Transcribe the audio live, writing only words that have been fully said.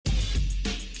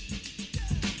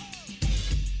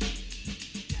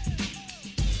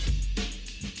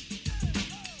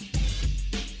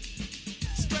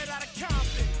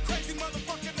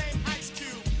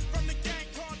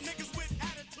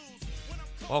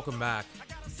Welcome back.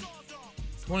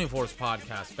 24's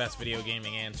podcast, best video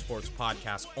gaming and sports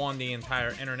podcast on the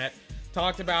entire internet.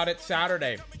 Talked about it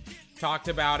Saturday. Talked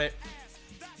about it.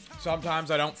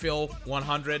 Sometimes I don't feel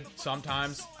 100.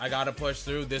 Sometimes I gotta push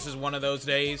through. This is one of those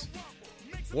days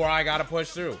where I gotta push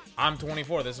through. I'm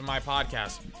 24. This is my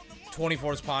podcast.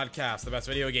 24's podcast, the best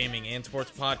video gaming and sports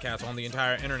podcast on the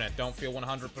entire internet. Don't feel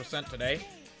 100% today.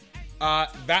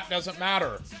 That doesn't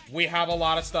matter. We have a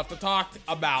lot of stuff to talk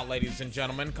about, ladies and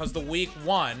gentlemen, because the week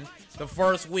one, the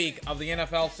first week of the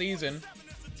NFL season,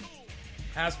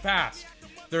 has passed.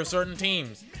 There are certain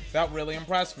teams that really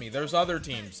impressed me. There's other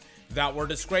teams that were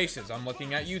disgraces. I'm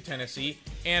looking at you, Tennessee,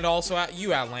 and also at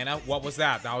you, Atlanta. What was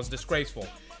that? That was disgraceful.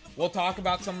 We'll talk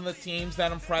about some of the teams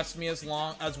that impressed me as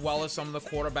well as some of the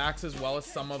quarterbacks, as well as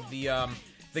some of the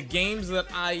games that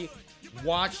I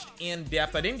watched in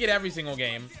depth. I didn't get every single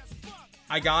game.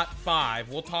 I got 5.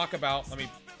 We'll talk about. Let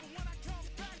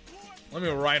me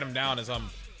write them down as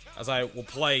I will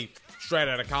play straight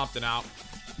out of Compton out.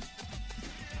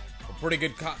 Pretty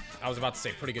good. I was about to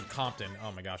say pretty good Compton.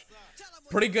 Oh my gosh,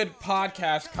 pretty good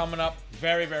podcast coming up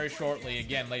very, very shortly.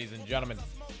 Again, ladies and gentlemen,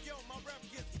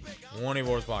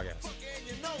 24's podcast.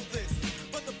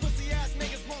 But the pussy ass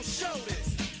niggas won't show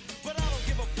this. But I don't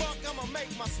give a fuck. I'ma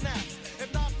make my snaps.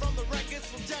 If not from the records,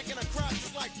 from jacking a crotch,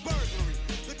 it's like burglary.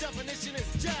 The definition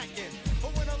is jacking.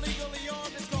 But when illegally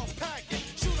armed, it's called packing.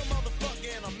 Shoot a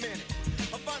motherfucker in a minute.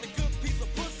 I find a good piece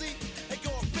of pussy and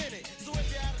go offend it. So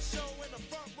if you had a show in the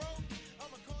front row,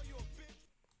 I'ma call you a bitch.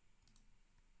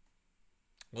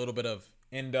 A little bit of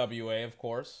NWA, of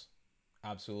course.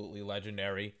 Absolutely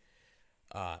legendary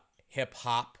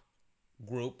hip-hop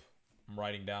group. I'm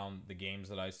writing down the games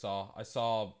that I saw. I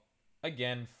saw,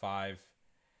 again, five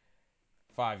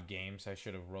games. I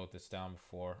should have wrote this down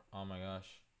before. Oh my gosh.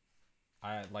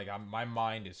 My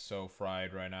mind is so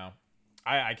fried right now.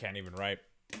 I can't even write.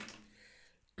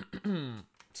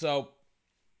 So,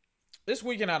 this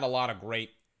weekend had a lot of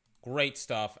great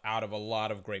stuff out of a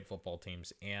lot of great football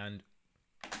teams. And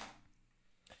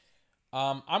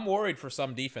I'm worried for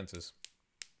some defenses.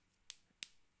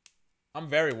 I'm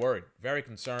very worried, very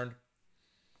concerned.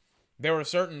 There were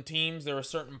certain teams, there were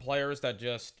certain players that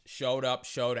just showed up,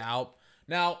 showed out.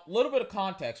 Now, a little bit of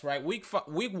context, right? Week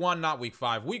 1, not week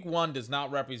 5. Week 1 does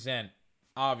not represent,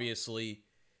 obviously,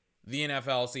 the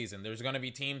NFL season. There's going to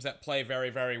be teams that play very,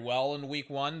 very well in week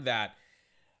 1 that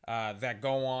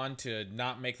go on to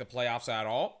not make the playoffs at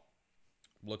all.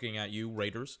 Looking at you,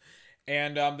 Raiders.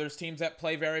 And there's teams that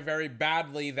play very, very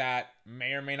badly that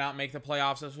may or may not make the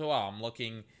playoffs as well. I'm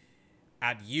looking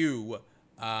at you,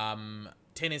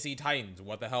 Tennessee Titans.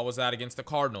 What the hell was that against the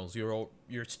Cardinals?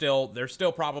 They're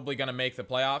still probably going to make the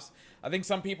playoffs. I think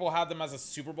some people had them as a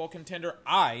Super Bowl contender.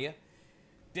 I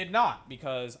did not,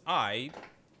 because I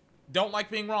don't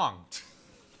like being wrong.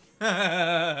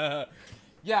 Yeah,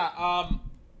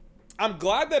 I'm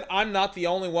glad that I'm not the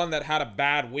only one that had a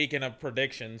bad weekend of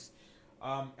predictions.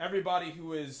 Everybody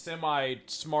who is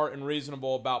semi-smart and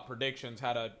reasonable about predictions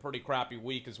had a pretty crappy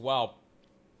week as well,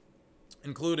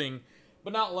 including,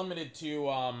 but not limited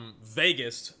to,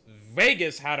 Vegas.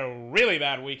 Vegas had a really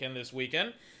bad weekend this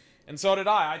weekend, and so did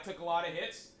I. I took a lot of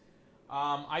hits.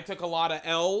 I took a lot of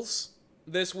L's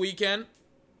this weekend.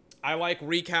 I like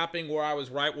recapping where I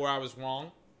was right, where I was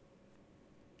wrong.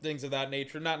 Things of that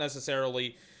nature. Not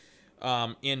necessarily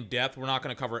in depth. We're not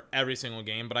going to cover every single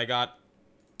game, but I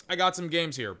got some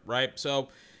games here, right? So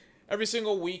every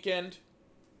single weekend,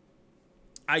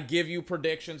 I give you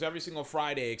predictions. Every single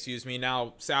Friday,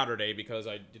 now Saturday, because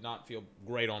I did not feel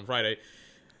great on Friday.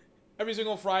 Every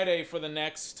single Friday for the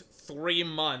next 3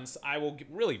 months, I will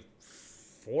really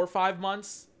 4 or 5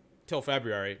 months till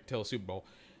February, till Super Bowl.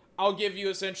 I'll give you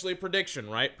essentially a prediction,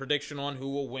 right? Prediction on who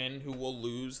will win, who will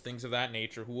lose, things of that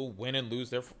nature, who will win and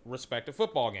lose their respective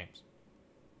football games.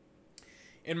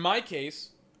 In my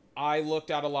case, I looked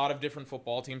at a lot of different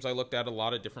football teams. I looked at a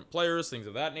lot of different players, things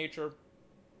of that nature.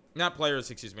 Not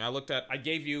players, I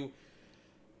gave you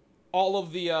all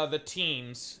of the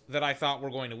teams that I thought were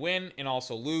going to win and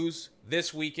also lose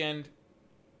this weekend.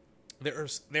 There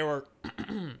were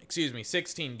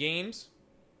 16 games.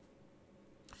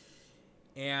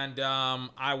 And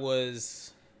I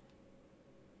was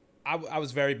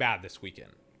very bad this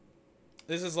weekend.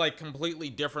 This is like completely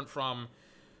different from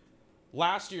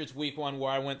last year's week 1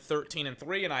 where I went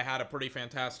 13-3 and I had a pretty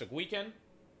fantastic weekend,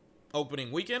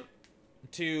 opening weekend,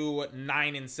 to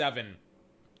 9-7.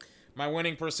 My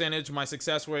winning percentage, my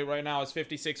success rate right now is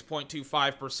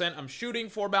 56.25%. I'm shooting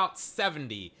for about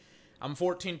 70. I'm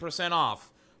 14% off.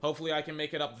 Hopefully I can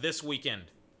make it up this weekend.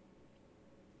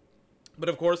 But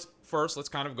of course, first let's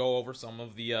kind of go over some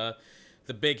of the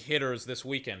the big hitters this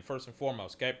weekend, first and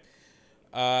foremost, okay?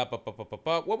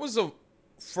 What was the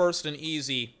first and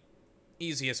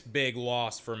easiest big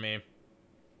loss for me?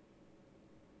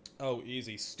 Oh,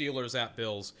 easy. Steelers at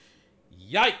Bills.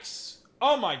 Yikes!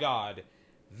 Oh my god.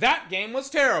 That game was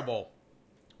terrible.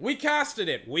 We casted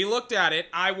it. We looked at it.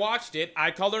 I watched it.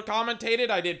 I color commentated.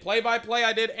 I did play-by-play.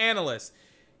 I did analyst.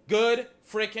 Good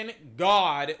freaking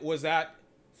God, was that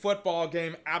football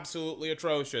game absolutely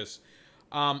atrocious.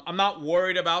 I'm not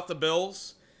worried about the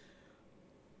Bills.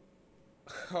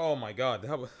 Oh my god.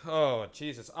 Oh,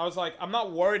 Jesus. I was like, I'm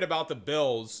not worried about the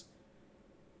Bills.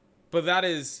 But that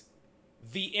is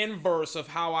the inverse of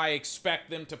how I expect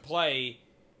them to play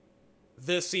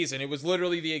this season. It was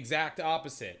literally the exact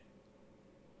opposite.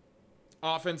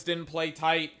 Offense didn't play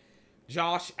tight.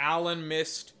 Josh Allen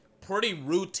missed pretty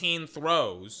routine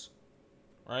throws,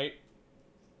 right?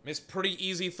 Missed pretty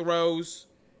easy throws.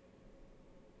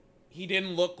 He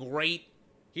didn't look great.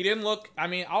 He didn't look, I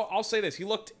mean, I'll say this. He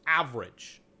looked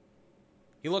average.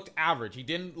 He looked average. He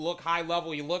didn't look high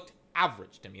level. He looked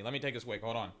average to me. Let me take a swig.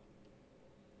 Hold on.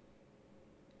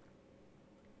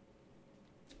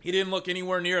 He didn't look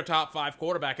anywhere near a top 5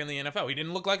 quarterback in the NFL. He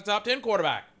didn't look like a top 10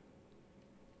 quarterback.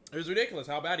 It was ridiculous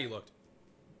how bad he looked.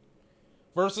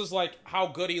 Versus, like, how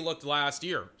good he looked last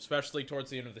year, especially towards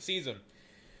the end of the season.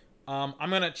 I'm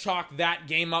going to chalk that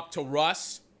game up to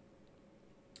Russ.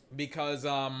 Because,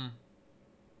 I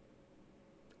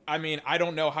mean, I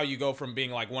don't know how you go from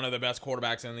being, like, one of the best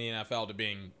quarterbacks in the NFL to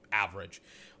being average.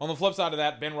 On the flip side of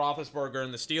that, Ben Roethlisberger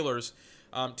and the Steelers,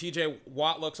 TJ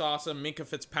Watt looks awesome. Minkah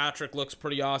Fitzpatrick looks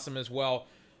pretty awesome as well.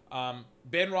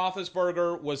 Ben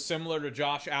Roethlisberger was similar to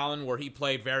Josh Allen, where he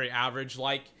played very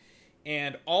average-like.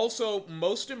 And also,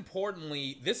 most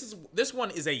importantly, this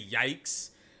one is a yikes.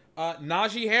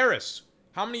 Najee Harris.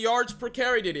 How many yards per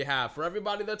carry did he have? For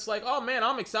everybody that's like, oh man,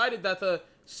 I'm excited that the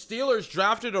Steelers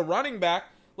drafted a running back.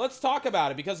 Let's talk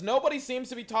about it, because nobody seems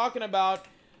to be talking about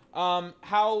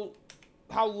how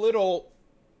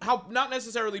not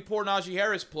necessarily poor Najee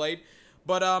Harris played,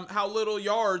 but how little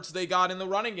yards they got in the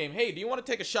running game. Hey, do you want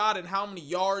to take a shot at how many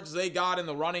yards they got in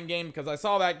the running game? Because I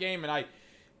saw that game, and I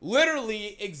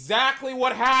literally exactly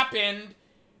what happened,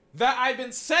 that I've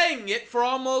been saying it for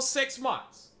almost 6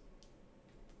 months.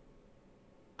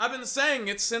 I've been saying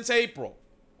it since April.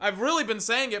 I've really been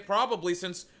saying it probably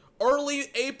since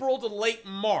early April to late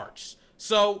March.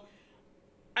 So,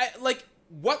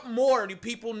 what more do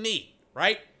people need,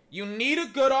 right? You need a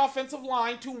good offensive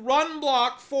line to run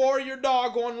block for your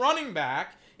doggone running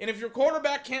back. And if your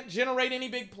quarterback can't generate any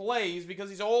big plays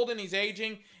because he's old and he's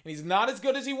aging and he's not as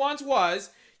good as he once was,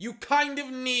 you kind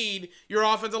of need your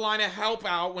offensive line to help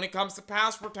out when it comes to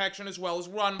pass protection as well as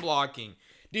run blocking.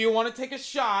 Do you want to take a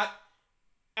shot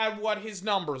at what his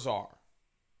numbers are?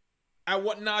 At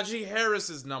what Najee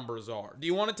Harris's numbers are? Do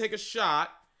you want to take a shot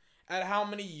at how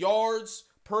many yards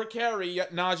per carry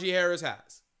Najee Harris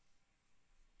has?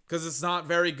 Because it's not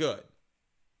very good.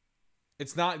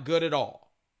 It's not good at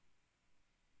all.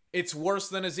 It's worse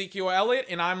than Ezekiel Elliott,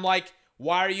 and I'm like,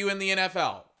 why are you in the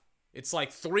NFL? It's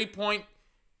like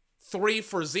 3.3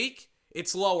 for Zeke.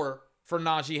 It's lower for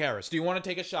Najee Harris. Do you want to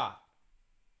take a shot?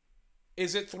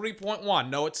 Is it 3.1?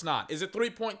 No, it's not. Is it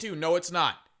 3.2? No, it's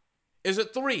not. Is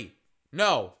it 3?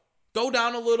 No. Go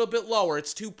down a little bit lower.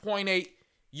 It's 2.8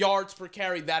 yards per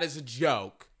carry. That is a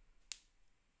joke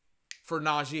for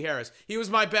Najee Harris. He was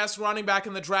my best running back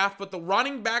in the draft, but the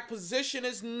running back position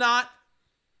is not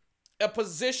a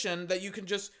position that you can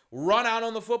just run out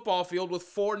on the football field with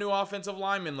 4 new offensive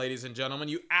linemen, ladies and gentlemen.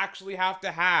 You actually have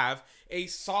to have a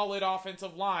solid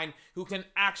offensive line who can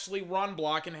actually run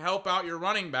block and help out your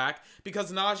running back,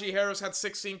 because Najee Harris had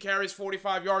 16 carries,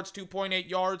 45 yards, 2.8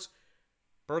 yards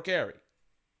per carry,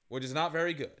 which is not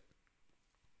very good.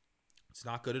 It's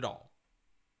not good at all.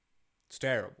 It's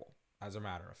terrible, as a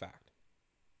matter of fact.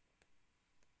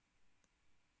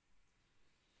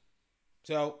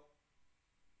 So,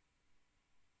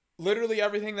 literally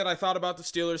everything that I thought about the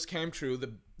Steelers came true.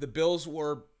 The Bills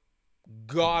were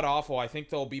god-awful. I think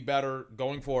they'll be better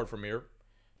going forward from here.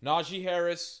 Najee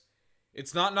Harris,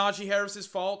 it's not Najee Harris's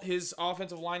fault. His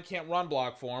offensive line can't run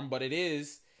block for him, but it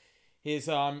is his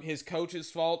coach's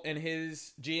fault and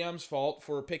his GM's fault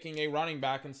for picking a running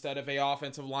back instead of a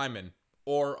offensive lineman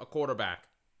or a quarterback,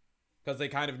 because they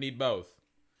kind of need both.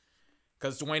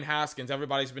 Because Dwayne Haskins,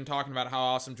 everybody's been talking about how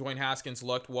awesome Dwayne Haskins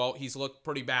looked. Well, he's looked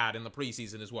pretty bad in the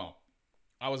preseason as well.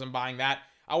 I wasn't buying that.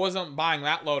 I wasn't buying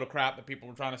that load of crap that people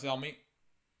were trying to sell me.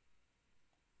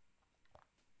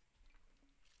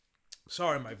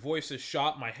 Sorry, my voice is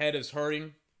shot. My head is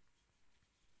hurting.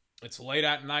 It's late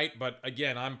at night, but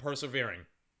again, I'm persevering.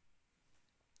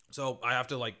 So I have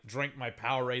to drink my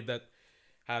Powerade that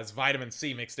has vitamin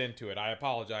C mixed into it. I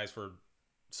apologize for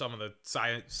some of the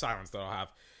silence that I'll have.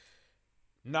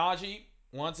 Najee,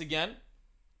 once again,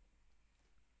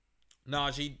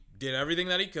 Najee did everything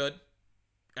that he could.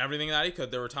 Everything that he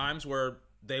could. There were times where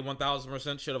they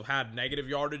 1,000% should have had negative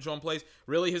yardage on plays.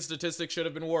 Really, his statistics should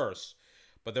have been worse.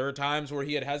 But there were times where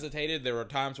he had hesitated. There were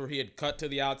times where he had cut to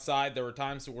the outside. There were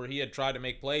times where he had tried to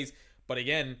make plays. But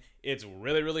again, it's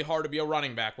really, really hard to be a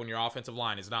running back when your offensive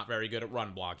line is not very good at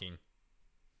run blocking.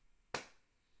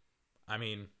 I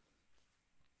mean,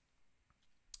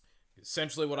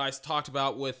 essentially what I talked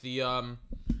about with the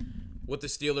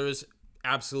Steelers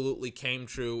absolutely came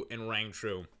true and rang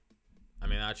true. I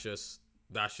mean, that's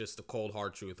just the cold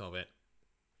hard truth of it.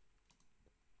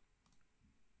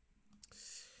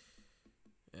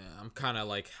 Yeah, I'm kind of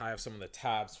like, I have some of the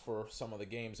tabs for some of the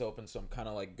games open, so I'm kind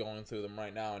of like going through them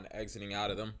right now and exiting out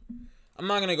of them. I'm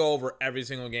not going to go over every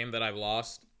single game that I've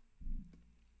lost.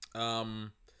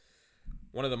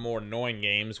 One of the more annoying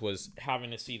games was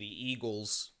having to see the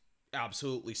Eagles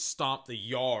absolutely stomp the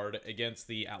yard against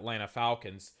the Atlanta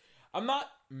Falcons. I'm not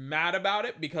mad about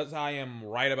it because I am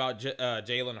right about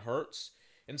Jalen Hurts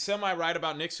and semi-right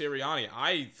about Nick Sirianni.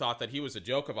 I thought that he was a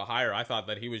joke of a hire. I thought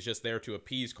that he was just there to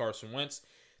appease Carson Wentz.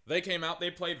 They came out,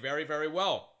 they played very, very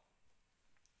well.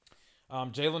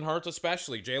 Jalen Hurts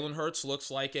especially. Jalen Hurts looks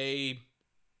like a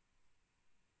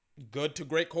good to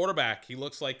great quarterback. He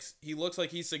looks like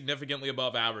he's significantly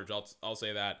above average. I'll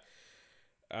say that.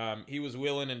 He was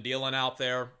wheeling and dealing out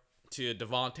there to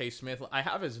Devontae Smith. I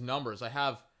have his numbers. I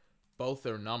have both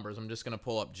their numbers. I'm just going to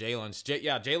pull up Jalen's.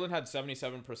 Jalen had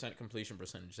 77% completion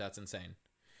percentage. That's insane.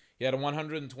 He had a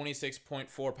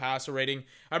 126.4 passer rating.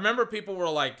 I remember people were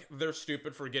like, they're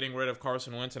stupid for getting rid of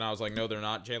Carson Wentz, and I was like, no, they're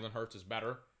not. Jalen Hurts is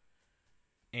better.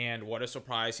 And what a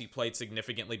surprise. He played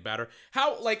significantly better.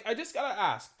 How, like, I just got to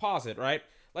ask, pause it, right?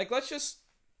 Like, let's just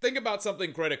think about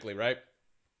something critically, right?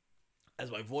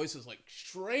 As my voice is, like,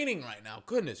 straining right now.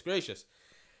 Goodness gracious.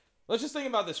 Let's just think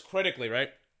about this critically, right?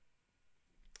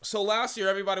 So last year,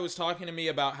 everybody was talking to me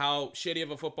about how shitty of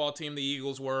a football team the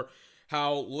Eagles were,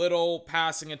 how little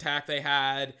passing attack they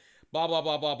had, blah, blah,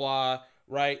 blah, blah, blah,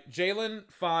 right?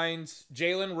 Jalen finds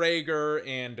Jalen Reagor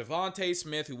and Devontae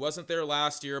Smith, who wasn't there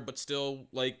last year, but still,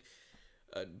 he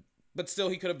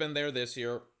could have been there this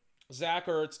year. Zach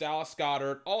Ertz, Dallas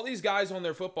Goedert, all these guys on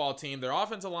their football team, their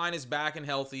offensive line is back and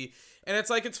healthy. And it's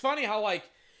like, it's funny how, like,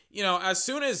 you know, as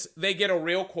soon as they get a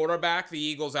real quarterback, the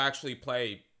Eagles actually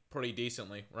play pretty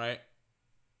decently, right?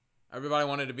 Everybody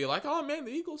wanted to be like, oh man,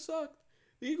 the Eagles suck.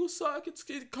 The Eagles suck. It's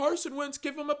Carson Wentz.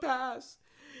 Give him a pass.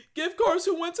 Give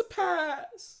Carson Wentz a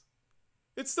pass.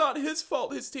 It's not his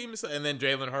fault. His team is. And then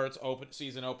Jalen Hurts,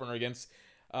 season opener against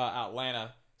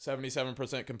Atlanta,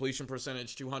 77% completion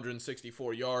percentage,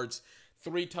 264 yards,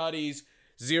 3 tutties,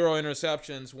 0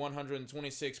 interceptions,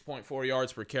 126.4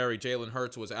 yards per carry. Jalen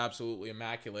Hurts was absolutely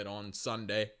immaculate on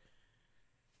Sunday.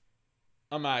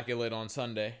 Immaculate on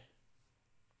Sunday.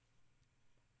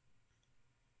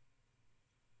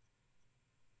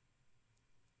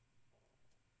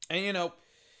 And, you know,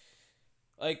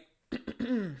 like,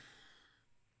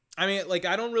 I mean, like,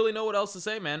 I don't really know what else to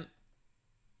say, man.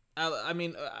 I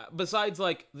mean, besides,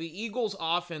 like, the Eagles'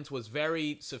 offense was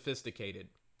very sophisticated.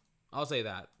 I'll say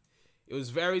that. It was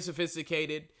very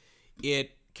sophisticated.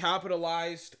 It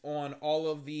capitalized on all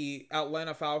of the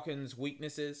Atlanta Falcons'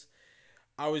 weaknesses.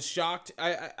 I was shocked.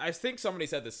 I think somebody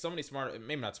said this. Somebody smarter,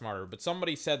 maybe not smarter, but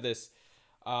somebody said this.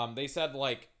 They said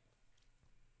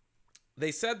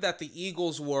that the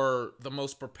Eagles were the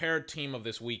most prepared team of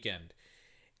this weekend.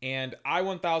 And I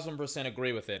 1,000%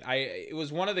 agree with it. It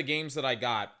was one of the games that I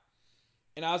got.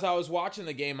 And as I was watching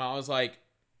the game, I was like,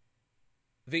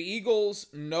 the Eagles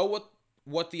know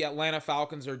what the Atlanta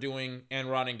Falcons are doing and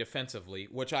running defensively,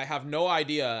 which I have no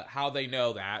idea how they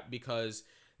know that, because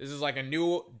this is like a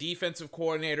new defensive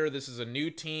coordinator. This is a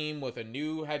new team with a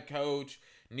new head coach,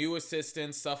 new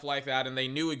assistants, stuff like that. And they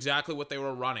knew exactly what they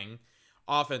were running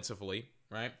offensively,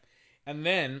 right? And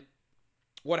then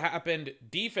what happened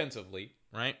defensively,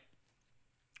 right,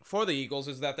 for the Eagles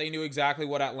is that they knew exactly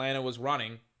what Atlanta was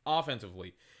running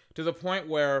offensively, to the point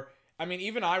where, I mean,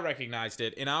 even I recognized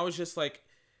it, and I was just like,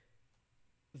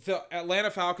 the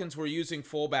Atlanta Falcons were using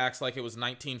fullbacks like it was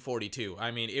 1942. I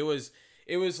mean, it was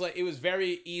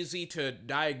very easy to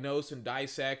diagnose and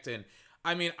dissect. And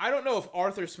I mean, I don't know if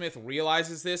Arthur Smith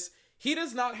realizes this. He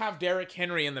does not have Derrick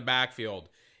Henry in the backfield.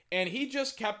 And he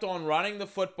just kept on running the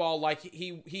football like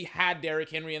he had Derrick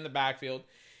Henry in the backfield.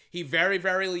 He very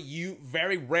rarely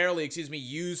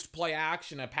used play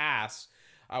action, a pass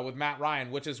with Matt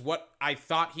Ryan, which is what I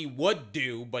thought he would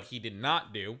do, but he did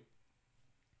not do.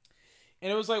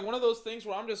 And it was like one of those things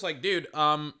where I'm just like, dude,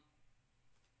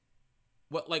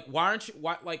 What, like, why aren't you,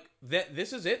 why, like, that,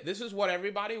 this is it? This is what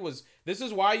everybody was, this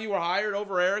is why you were hired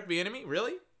over Eric Bieniemy?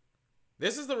 Really?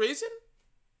 This is the reason?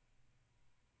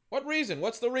 What reason?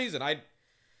 What's the reason? I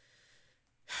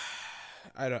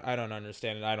don't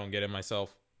understand it. I don't get it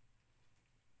myself.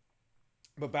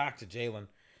 But back to Jalen.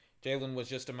 Jalen was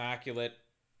just immaculate.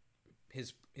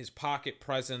 His pocket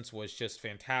presence was just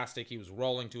fantastic. He was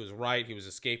rolling to his right. He was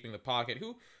escaping the pocket.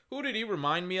 Who did he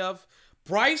remind me of?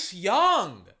 Bryce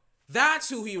Young. That's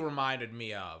who he reminded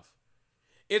me of.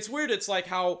 It's weird. It's like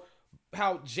how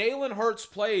Jalen Hurts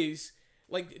plays.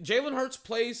 Like Jalen Hurts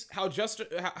plays how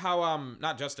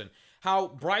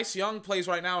Bryce Young plays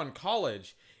right now in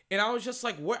college. And I was just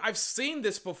like, I've seen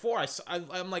this before.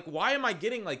 I'm like, why am I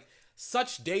getting like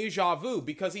such deja vu?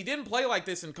 Because he didn't play like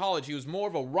this in college. He was more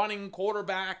of a running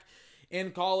quarterback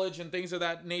in college and things of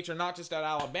that nature, not just at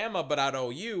Alabama, but at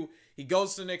OU. He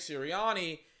goes to Nick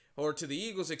Sirianni, or to the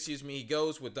Eagles, excuse me. He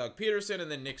goes with Doug Peterson and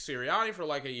then Nick Sirianni for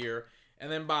like a year.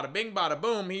 And then bada bing, bada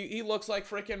boom, he looks like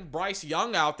freaking Bryce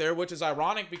Young out there, which is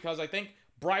ironic because I think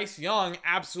Bryce Young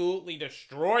absolutely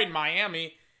destroyed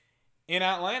Miami in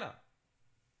Atlanta.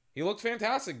 He looked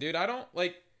fantastic, dude. I don't,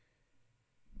 like,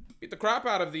 beat the crap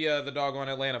out of the doggone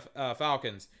Atlanta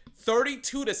Falcons.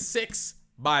 32-6,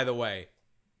 by the way.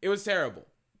 It was terrible.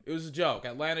 It was a joke.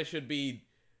 Atlanta should be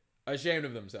ashamed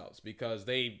of themselves because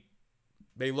they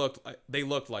looked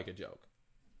like a joke.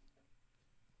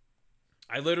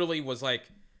 I literally was like,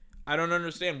 I don't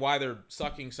understand why they're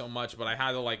sucking so much, but I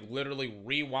had to like literally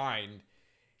rewind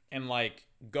and like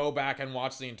go back and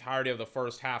watch the entirety of the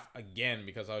first half again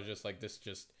because I was just like, this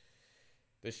just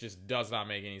does not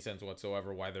make any sense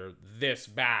whatsoever why they're this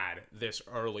bad this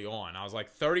early on. I was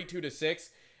like 32-6.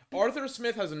 Arthur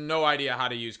Smith has no idea how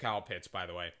to use Kyle Pitts, by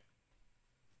the way.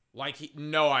 Like,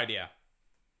 no idea.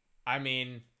 I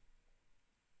mean,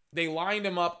 they lined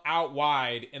him up out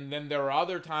wide, and then there were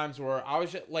other times where I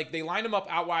was just, like, they lined him up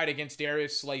out wide against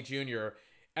Darius Slay Jr.,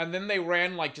 and then they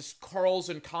ran, like, just curls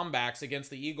and comebacks against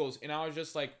the Eagles, and I was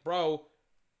just like, bro,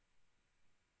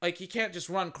 like, he can't just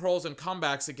run curls and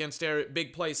comebacks against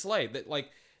Big Play Slay. That,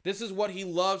 like, this is what he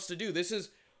loves to do. This is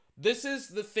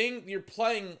the thing you're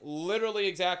playing literally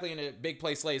exactly in a Big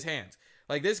Play Slay's hands.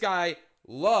 Like, this guy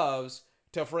loves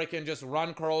to freaking just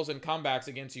run curls and comebacks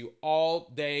against you all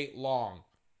day long.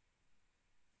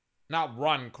 Not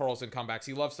run curls and comebacks.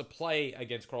 He loves to play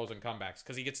against curls and comebacks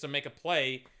because he gets to make a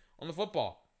play on the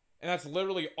football. And that's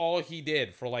literally all he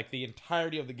did for like the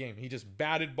entirety of the game. He just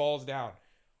batted balls down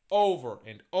over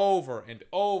and over and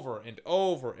over and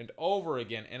over and over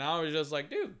again. And I was just like,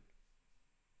 dude,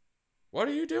 what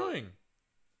are you doing?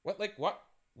 What?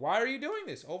 Why are you doing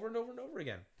this over and over and over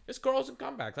again? Just curls and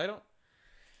comebacks. I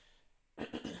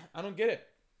don't get it.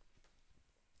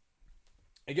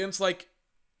 Against like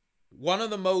one of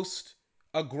the most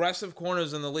aggressive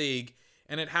corners in the league,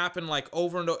 and it happened like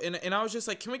over and over. And I was just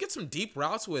like, can we get some deep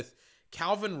routes with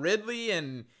Calvin Ridley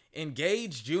and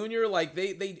Gage Jr.? Like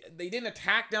they didn't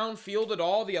attack downfield at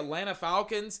all, the Atlanta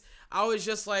Falcons. I was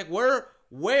just like,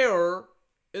 where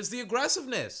is the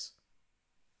aggressiveness?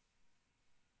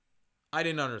 I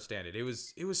didn't understand it. It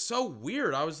was so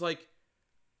weird. I was like,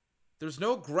 there's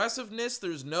no aggressiveness.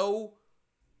 There's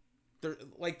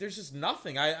just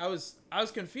nothing. I was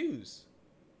confused.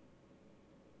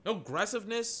 No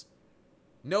aggressiveness.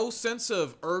 No sense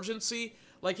of urgency.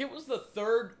 Like, it was the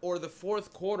third or the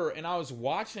fourth quarter, and I was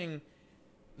watching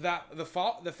the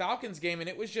Falcons game, and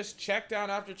it was just check down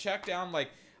after check down. Like,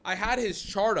 I had his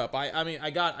chart up. I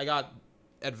got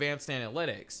advanced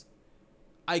analytics.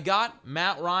 I got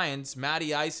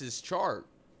Matty Ice's chart.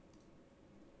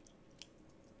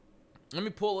 Let me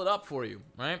pull it up for you,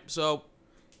 right? So,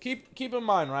 keep in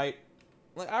mind, right?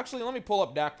 Actually, let me pull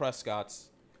up Dak Prescott's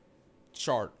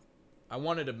chart. I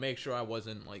wanted to make sure I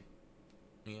wasn't, like,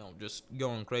 just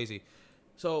going crazy.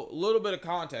 So, a little bit of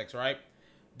context, right?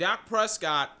 Dak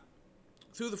Prescott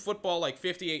threw the football like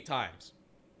 58 times.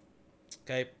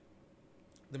 Okay?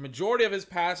 The majority of his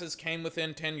passes came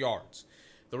within 10 yards.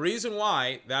 The reason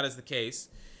why that is the case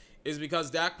is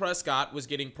because Dak Prescott was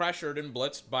getting pressured and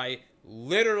blitzed by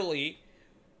literally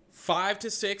 5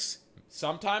 to 6,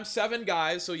 sometimes 7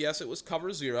 guys. So, yes, it was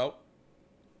cover 0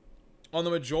 on the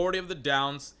majority of the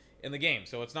downs in the game.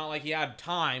 So it's not like he had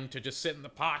time to just sit in the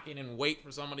pocket and wait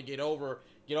for someone to get open,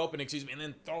 and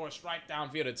then throw us right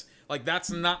downfield. It's like,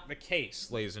 that's not the case,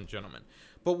 ladies and gentlemen.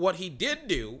 But what he did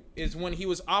do is when he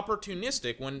was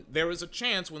opportunistic, when there was a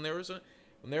chance, when there was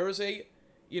a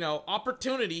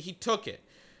opportunity, he took it.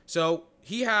 So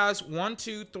he has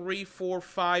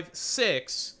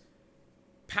 6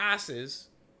 passes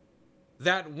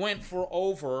that went for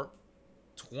over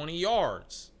 20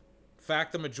 yards. In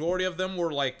fact, the majority of them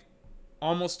were like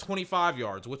almost 25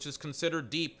 yards, which is considered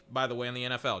deep, by the way, in the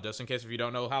NFL. Just in case if you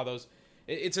don't know how those...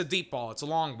 It's a deep ball. It's a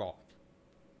long ball.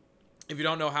 If you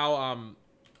don't know how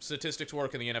statistics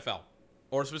work in the NFL.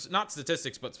 Or not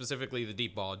statistics, but specifically the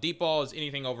deep ball. A deep ball is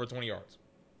anything over 20 yards.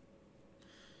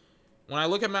 When I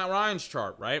look at Matt Ryan's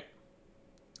chart, right?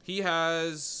 He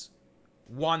has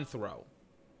one throw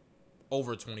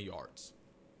over 20 yards.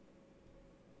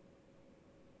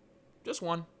 Just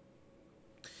one.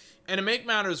 And to make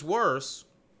matters worse,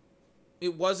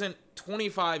 it wasn't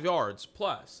 25 yards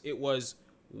plus. It was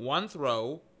one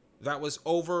throw that was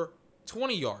over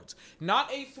 20 yards.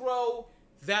 Not a throw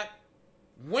that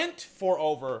went for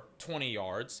over 20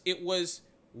 yards. It was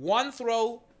one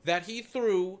throw that he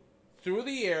threw through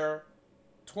the air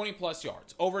 20 plus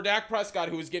yards over Dak Prescott,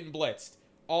 who was getting blitzed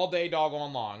all day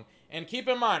doggone long. And keep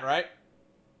in mind, right?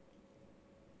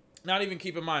 Not even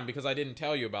keep in mind because I didn't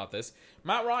tell you about this.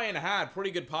 Matt Ryan had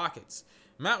pretty good pockets.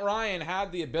 Matt Ryan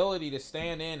had the ability to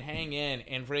stand in, hang in,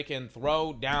 and freaking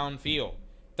throw downfield.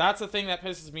 That's the thing that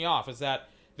pisses me off, is that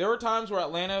there were times where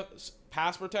Atlanta's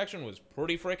pass protection was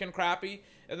pretty freaking crappy,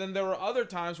 and then there were other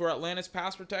times where Atlanta's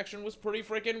pass protection was pretty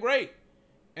freaking great.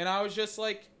 And I was just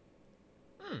like,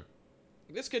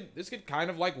 this could kind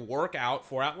of like work out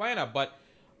for Atlanta, but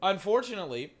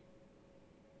unfortunately,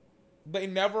 they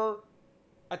never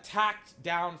attacked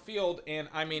downfield, and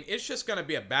I mean, it's just going to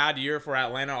be a bad year for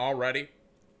Atlanta already.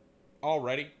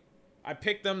 I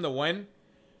picked them to win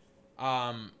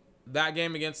that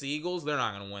game against the Eagles. They're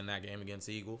not going to win that game against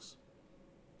the Eagles.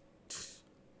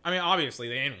 I mean, obviously,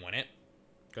 they didn't win it,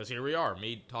 because here we are,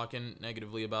 me talking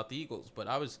negatively about the Eagles, but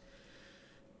I was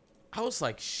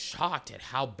like shocked at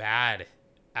how bad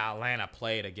Atlanta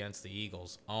played against the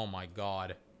Eagles. Oh my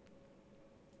God.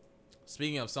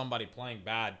 Speaking of somebody playing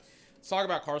bad, let's talk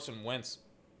about Carson Wentz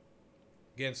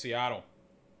against Seattle.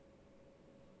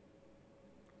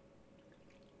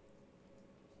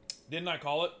 Didn't I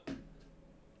call it?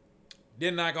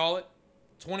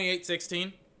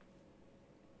 28-16.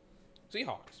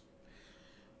 Seahawks.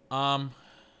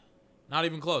 Not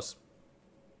even close.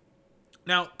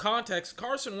 Now, context,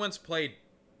 Carson Wentz played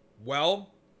well.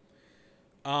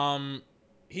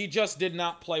 He just did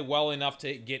not play well enough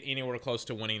to get anywhere close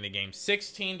to winning the game.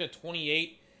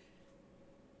 16-28.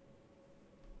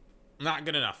 Not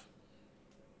good enough.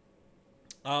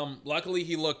 Luckily,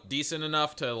 he looked decent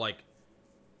enough to, like,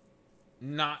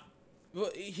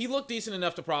 he looked decent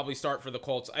enough to probably start for the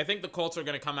Colts. I think the Colts are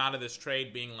going to come out of this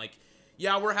trade being like,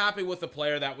 yeah, we're happy with the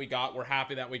player that we got. We're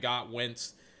happy that we got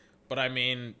Wentz. But, I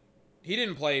mean, he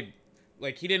didn't play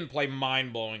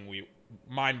mind-blowingly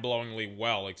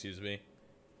well, excuse me.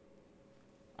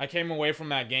 I came away from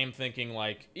that game thinking,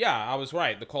 like, yeah, I was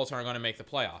right. The Colts aren't going to make the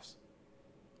playoffs.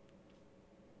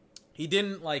 He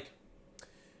didn't, like...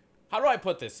 How do I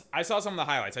put this? I saw some of the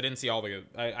highlights. I didn't see all the...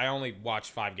 I only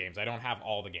watched 5 games. I don't have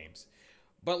all the games.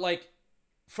 But, like,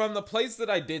 from the plays that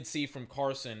I did see from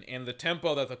Carson and the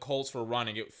tempo that the Colts were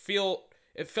running, it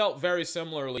felt very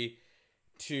similarly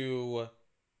to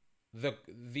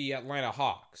the Atlanta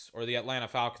Hawks, or the Atlanta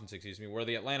Falcons, excuse me, where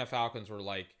the Atlanta Falcons were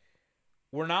like,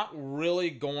 we're not really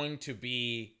going to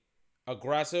be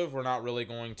aggressive. We're not really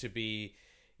going to be,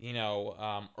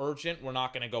 urgent. We're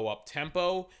not going to go up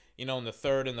tempo, in the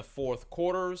third and the fourth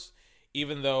quarters,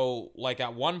 even though, like,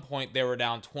 at one point they were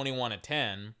down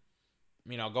 21-10,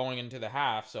 going into the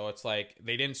half. So it's like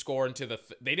they didn't score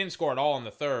they didn't score at all in the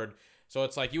third. So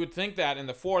it's like you would think that in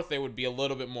the fourth they would be a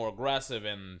little bit more aggressive,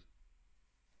 and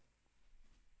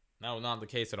that was not the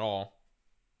case at all.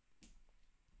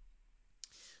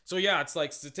 So yeah, it's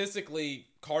like statistically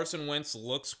Carson Wentz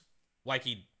looks like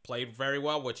he played very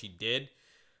well, which he did.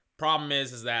 Problem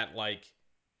is that, like,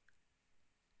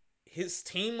 his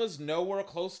team was nowhere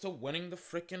close to winning the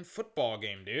freaking football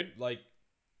game, dude. Like,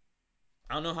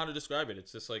 I don't know how to describe it.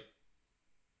 It's just like,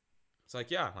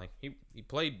 yeah, like, he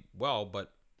played well,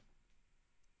 but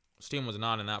his team was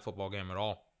not in that football game at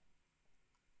all.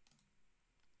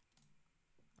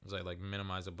 As I, like,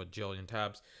 minimize a bajillion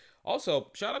tabs. Also,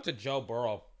 shout out to Joe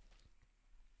Burrow.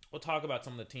 We'll talk about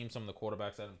some of the teams, some of the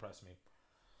quarterbacks that impressed me.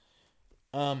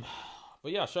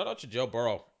 But yeah, shout out to Joe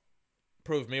Burrow.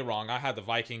 Proved me wrong. I had the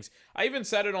Vikings. I even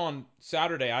said it on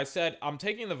Saturday. I said, I'm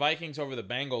taking the Vikings over the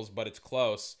Bengals, but it's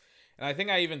close. And I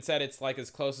think I even said it's like as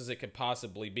close as it could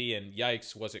possibly be. And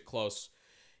yikes, was it close.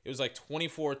 It was like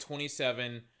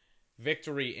 24-27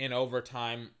 victory in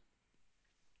overtime.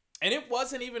 And it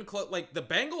wasn't even close. Like, the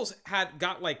Bengals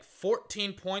got like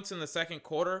 14 points in the second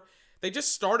quarter. They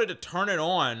just started to turn it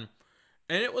on.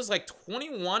 And it was like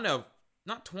 21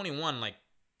 not 21, like,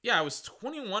 yeah, it was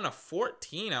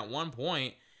 21-14 at one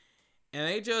point, and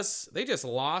they just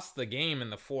lost the game in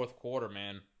the fourth quarter,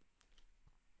 man.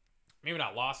 maybe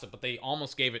not lost it, but they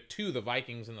almost gave it to the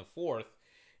Vikings in the fourth,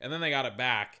 and then they got it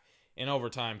back in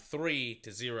overtime,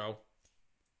 3-0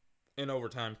 in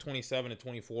overtime,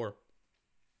 27-24.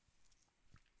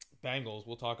 Bengals.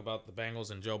 We'll talk about the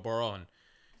Bengals and Joe Burrow and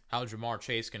how Jamar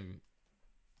Chase can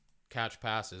catch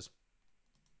passes.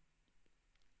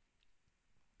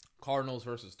 Cardinals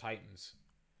versus Titans.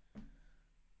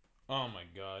 Oh my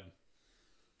God.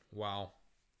 Wow.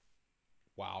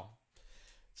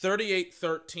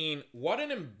 38-13. What an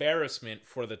embarrassment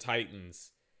for the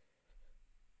Titans.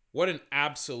 What an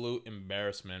absolute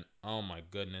embarrassment. Oh my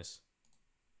goodness.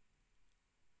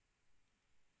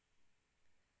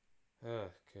 Oh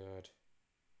God.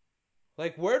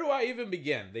 Like, where do I even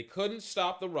begin? They couldn't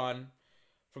stop the run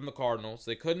from the Cardinals.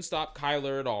 They couldn't stop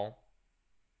Kyler at all.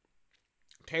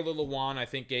 Taylor Lewan, I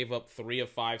think, gave up 3 of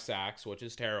 5 sacks, which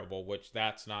is terrible, which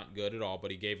that's not good at all,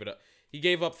 but he gave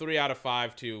up 3 out of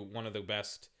 5 to one of the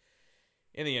best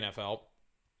in the NFL.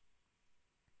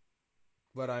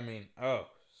 But I mean, oh,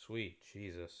 sweet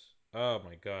Jesus. Oh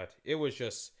my God. It was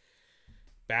just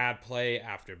bad play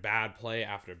after bad play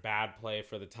after bad play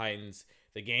for the Titans.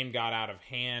 The game got out of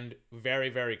hand very,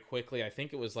 very quickly. I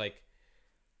think it was like,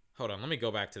 hold on, let me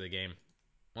go back to the game.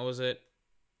 What was it?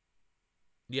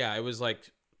 Yeah, it was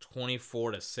like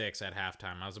 24-6 at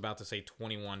halftime. I was about to say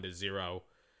 21-0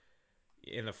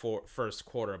 in the first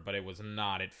quarter, but it was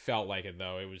not. It felt like it,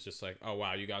 though. It was just like, oh,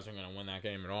 wow, you guys aren't going to win that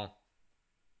game at all.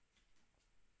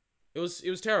 It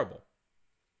was terrible.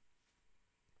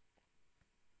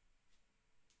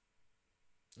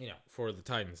 You know, for the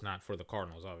Titans, not for the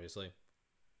Cardinals, obviously.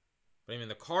 But I mean,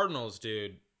 the Cardinals,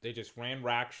 dude, they just ran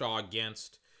Rackshaw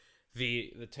against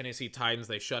the Tennessee Titans.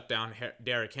 They shut down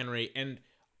Derrick Henry. And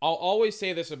I'll always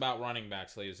say this about running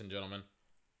backs, ladies and gentlemen.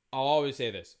 I'll always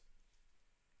say this.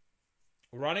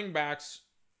 Running backs,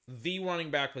 the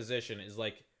running back position is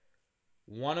like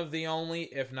one of the only,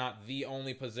 if not the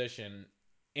only position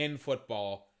in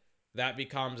football that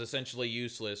becomes essentially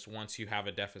useless once you have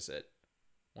a deficit.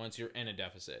 Once you're in a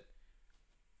deficit.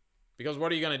 Because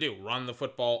what are you going to do? Run the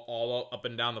football all up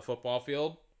and down the football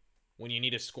field when you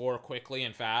need to score quickly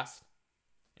and fast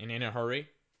and in a hurry?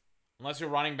 Unless your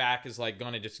running back is like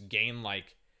going to just gain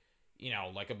like, you know,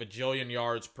 like a bajillion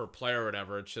yards per play or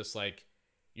whatever. It's just like,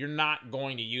 you're not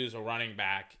going to use a running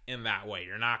back in that way.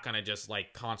 You're not going to just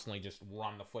like constantly just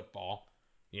run the football,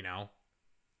 you know?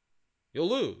 You'll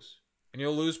lose. And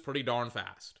you'll lose pretty darn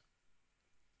fast.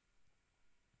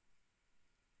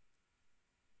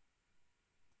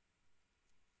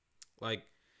 Like,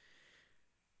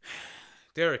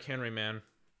 Derrick Henry, man.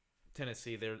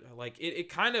 Tennessee, they're like, it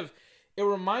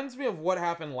reminds me of what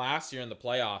happened last year in the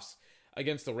playoffs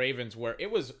against the Ravens, where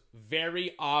it was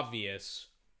very obvious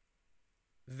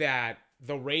that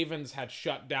the Ravens had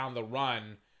shut down the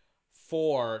run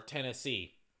for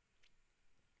Tennessee.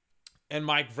 And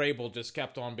Mike Vrabel just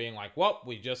kept on being like, well,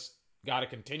 we just got to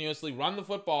continuously run the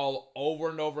football over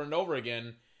and over and over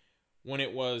again, when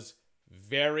it was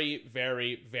very,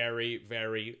 very, very,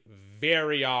 very,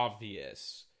 very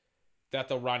obvious that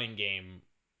the running game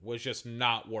was just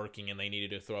not working and they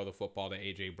needed to throw the football to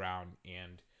A.J. Brown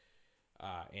and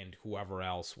whoever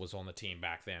else was on the team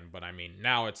back then. But I mean,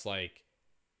 now it's like,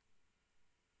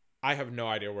 I have no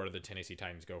idea where the Tennessee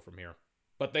Titans go from here.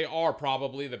 But they are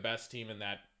probably the best team in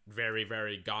that very,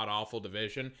 very god-awful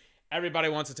division. Everybody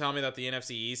wants to tell me that the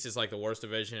NFC East is like the worst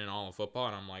division in all of football,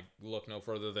 and I'm like, look no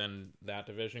further than that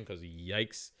division, because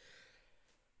yikes.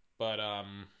 But, I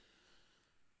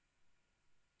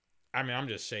mean, I'm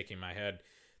just shaking my head.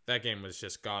 That game was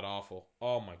just god-awful.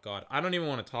 Oh, my God. I don't even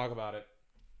want to talk about it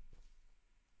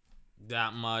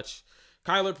that much.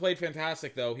 Kyler played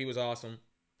fantastic, though. He was awesome.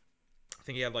 I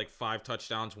think he had like 5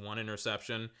 touchdowns, 1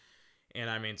 interception. And,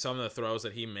 I mean, some of the throws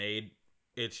that he made,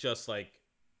 it's just like,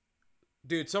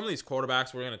 dude, some of these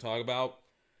quarterbacks we're going to talk about,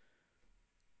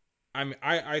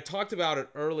 I talked about it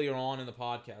earlier on in the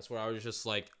podcast where I was just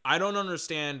like, I don't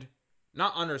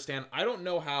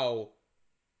know how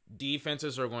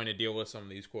defenses are going to deal with some of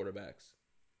these quarterbacks.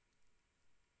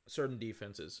 Certain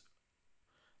defenses.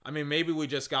 I mean, maybe we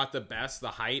just got the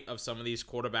height of some of these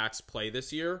quarterbacks play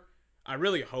this year. I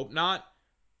really hope not.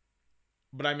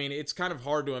 But I mean, it's kind of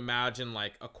hard to imagine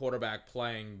like a quarterback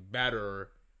playing better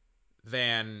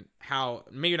than how,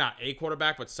 maybe not a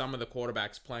quarterback, but some of the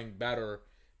quarterbacks playing better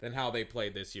than how they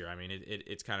played this year. I mean,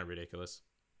 it's kind of ridiculous.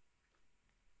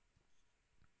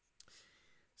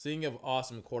 Speaking of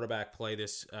awesome quarterback play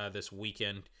this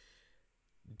weekend,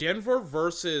 Denver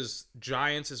versus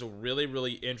Giants is a really,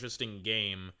 really interesting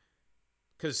game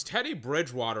because Teddy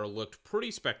Bridgewater looked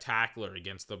pretty spectacular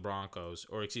against the Broncos,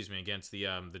 or excuse me, against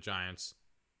the Giants.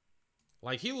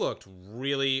 Like, he looked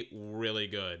really, really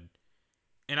good.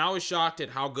 And I was shocked at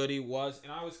how good he was.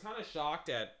 And I was kind of shocked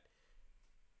at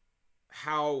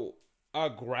how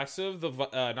aggressive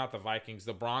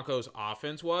the Broncos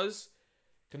offense was,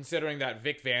 considering that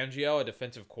Vic Fangio, a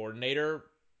defensive coordinator,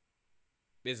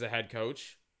 is the head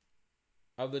coach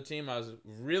of the team. I was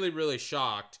really, really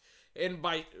shocked. And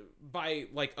by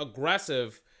like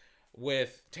aggressive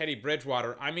with Teddy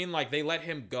Bridgewater, I mean like they let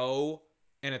him go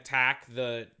and attack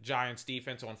the Giants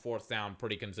defense on fourth down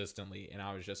pretty consistently. And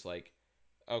I was just like,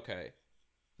 okay,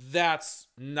 that's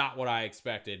not what I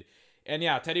expected. And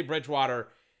yeah, Teddy Bridgewater,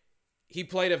 he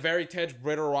played a very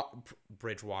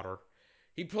Bridgewater.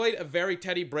 He played a very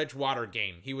Teddy Bridgewater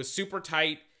game. He was super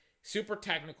tight, super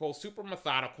technical, super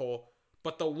methodical.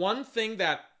 But the one thing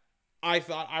that I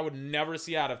thought I would never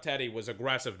see out of Teddy was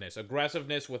aggressiveness.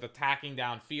 Aggressiveness with attacking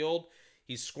downfield.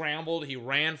 He scrambled. He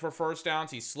ran for first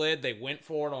downs. He slid. They went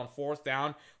for it on fourth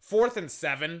down. 4th and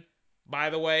 7, by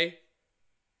the way.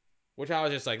 Which I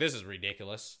was just like, this is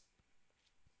ridiculous.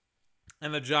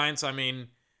 And the Giants, I mean,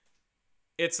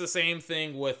 it's the same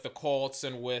thing with the Colts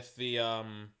and with the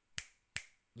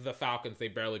Falcons. They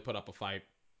barely put up a fight.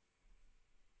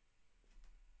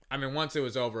 I mean, once it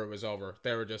was over, it was over.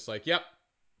 They were just like, yep,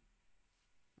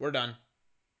 we're done.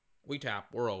 We tap.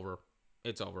 We're over.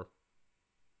 It's over.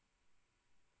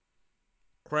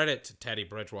 Credit to Teddy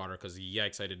Bridgewater, because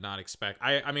yikes, I did not expect.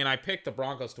 I mean, I picked the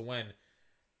Broncos to win,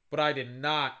 but I did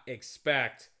not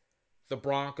expect the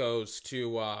Broncos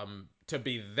to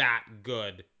be that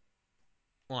good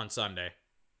on Sunday.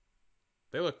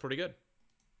 They look pretty good.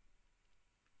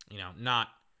 You know, not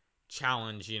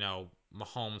challenge, you know,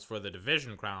 Mahomes for the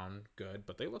division crown good,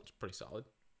 but they looked pretty solid.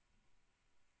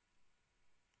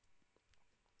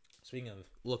 Speaking of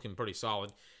looking pretty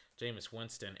solid, Jameis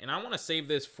Winston. And I want to save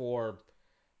this for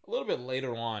a little bit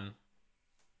later on.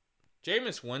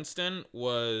 Jameis Winston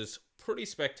was pretty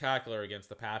spectacular against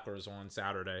the Packers on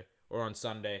Saturday or on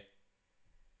Sunday.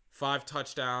 5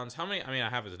 touchdowns. How many? I mean, I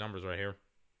have his numbers right here.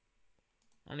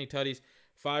 How many tutties?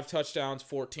 5 touchdowns,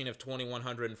 14 of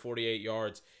 2,148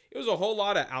 yards. It was a whole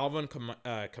lot of Alvin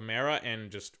Kamara and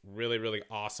just really, really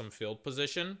awesome field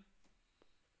position.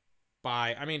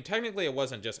 I mean, technically it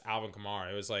wasn't just Alvin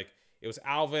Kamara. It was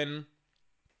Alvin.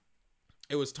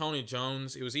 It was Tony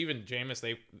Jones. It was even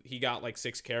Jameis. He got like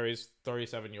 6 carries,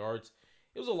 37 yards.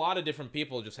 It was a lot of different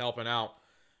people just helping out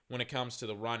when it comes to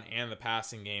the run and the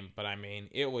passing game. But I mean,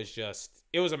 it was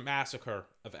a massacre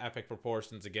of epic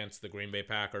proportions against the Green Bay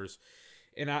Packers.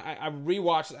 And I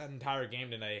rewatched that entire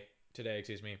game today.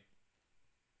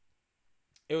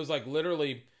 It was like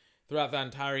literally throughout that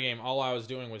entire game, all I was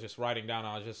doing was just writing down.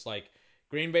 I was just like,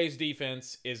 Green Bay's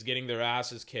defense is getting their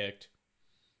asses kicked.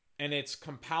 And it's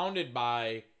compounded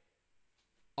by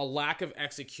a lack of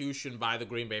execution by the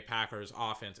Green Bay Packers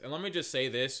offense. And let me just say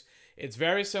this. It's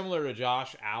very similar to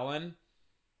Josh Allen.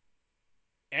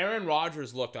 Aaron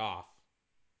Rodgers looked off.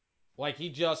 Like he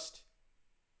just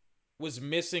was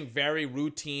missing very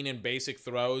routine and basic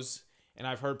throws. And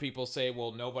I've heard people say,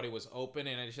 well, nobody was open.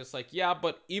 And it's just like, yeah,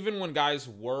 but even when guys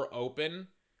were open,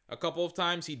 a couple of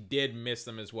times he did miss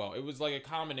them as well. It was like a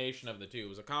combination of the two. It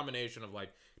was a combination of like,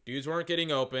 dudes weren't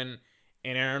getting open,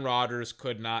 and Aaron Rodgers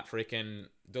could not freaking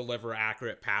deliver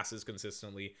accurate passes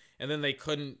consistently. And then they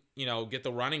couldn't, get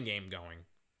the running game going.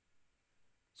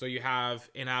 So you have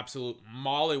an absolute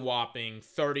molly-whopping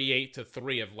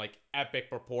 38-3 of like epic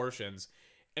proportions.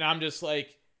 And I'm just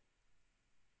like,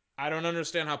 I don't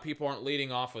understand how people aren't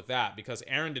leading off with that, because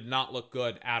Aaron did not look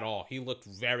good at all. He looked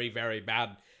very, very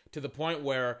bad, to the point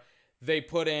where they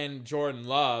put in Jordan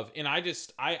Love, and I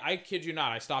kid you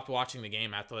not, I stopped watching the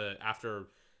game after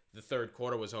the third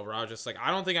quarter was over. I was just like, I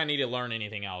don't think I need to learn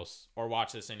anything else or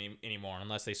watch this anymore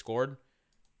unless they scored,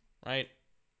 right?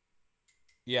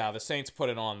 Yeah, the Saints put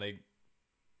it on. They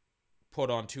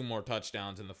put on 2 more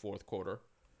touchdowns in the fourth quarter.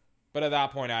 But at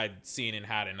that point, I'd seen and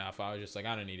had enough. I was just like,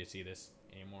 I don't need to see this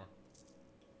anymore.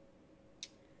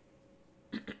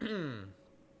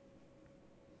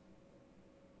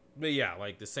 But yeah,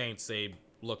 like the Saints, they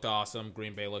looked awesome.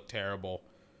 Green Bay looked terrible.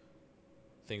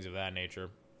 Things of that nature.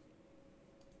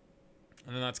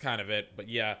 And then that's kind of it. But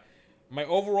yeah, my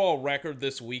overall record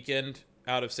this weekend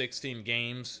out of 16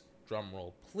 games, drum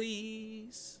roll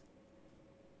please,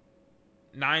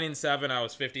 9-7. I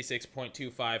was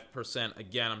 56.25%.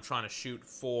 Again, I'm trying to shoot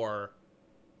for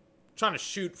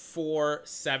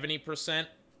 70%.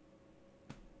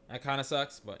 That kind of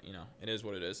sucks, but it is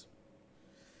what it is.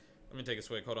 Let me take a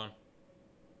swig. Hold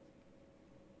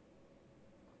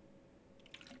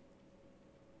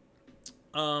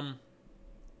on.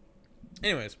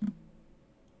 Anyways.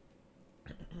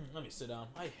 Let me sit down.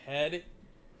 My head.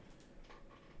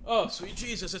 Oh, sweet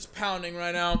Jesus. It's pounding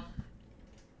right now.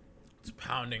 It's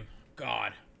pounding.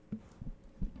 God.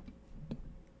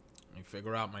 Let me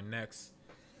figure out my next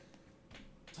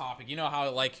topic. You know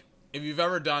how, like, if you've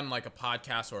ever done, like, a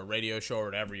podcast or a radio show or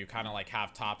whatever, you kind of, like,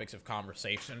 have topics of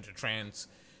conversation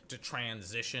to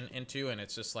transition into, and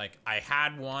it's just, like, I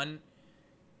had one,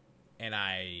 and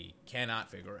I cannot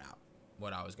figure out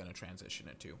what I was going to transition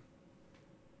into.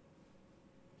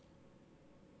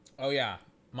 Oh, yeah.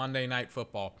 Monday Night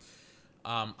Football.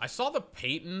 I saw the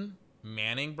Peyton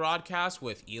Manning broadcast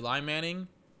with Eli Manning.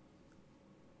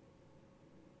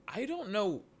 I don't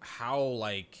know how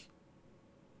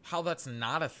that's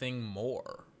not a thing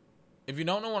more. If you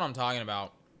don't know what I'm talking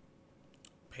about,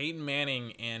 Peyton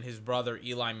Manning and his brother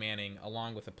Eli Manning,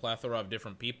 along with a plethora of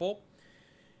different people,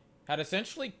 had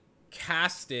essentially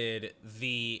casted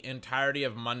the entirety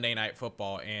of Monday Night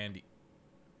Football, and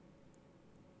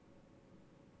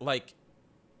like,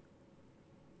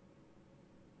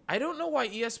 I don't know why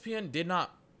ESPN did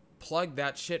not plug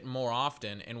that shit more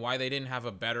often, and why they didn't have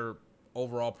a better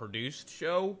overall produced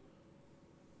show.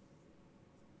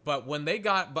 But when they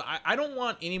got, but I don't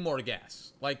want any more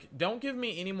guests. Like, don't give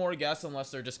me any more guests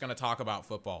unless they're just going to talk about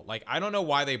football. Like, I don't know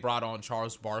why they brought on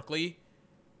Charles Barkley.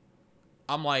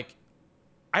 I'm like,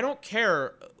 I don't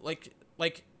care.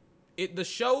 The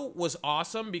show was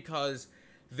awesome because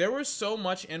there was so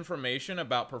much information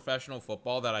about professional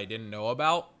football that I didn't know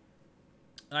about.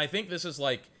 And I think this is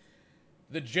like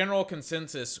the general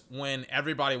consensus when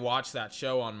everybody watched that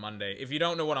show on Monday. If you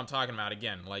don't know what I'm talking about,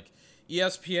 again, like,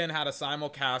 ESPN had a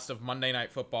simulcast of Monday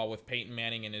Night Football with Peyton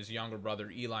Manning and his younger brother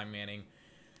Eli Manning.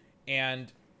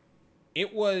 And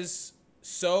it was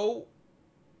so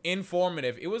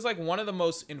informative. It was like one of the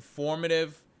most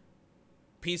informative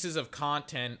pieces of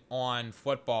content on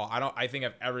football I think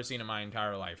I've ever seen in my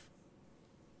entire life.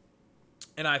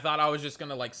 And I thought I was just going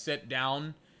to like sit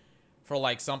down for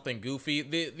like something goofy.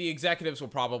 The executives will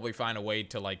probably find a way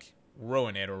to like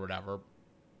ruin it or whatever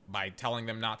by telling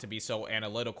them not to be so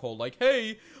analytical, like,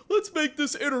 hey, let's make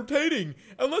this entertaining,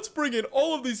 and let's bring in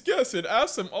all of these guests and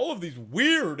ask them all of these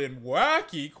weird and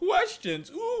wacky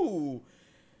questions. Ooh.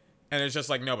 And it's just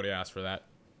like, nobody asked for that.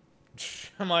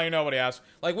 I'm like, nobody asked.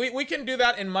 Like, we can do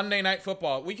that in Monday Night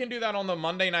Football. We can do that on the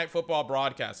Monday Night Football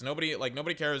broadcast. Nobody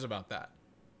cares about that.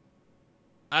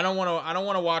 I don't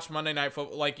want to watch Monday Night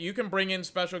Football. Like, you can bring in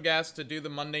special guests to do the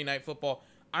Monday Night Football.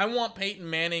 I want Peyton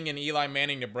Manning and Eli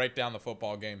Manning to break down the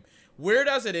football game. Weird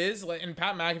as it is, and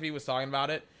Pat McAfee was talking about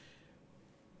it,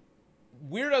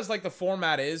 weird as, like, the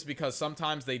format is, because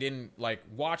sometimes they didn't, like,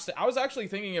 watch I was actually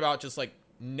thinking about just, like,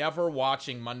 never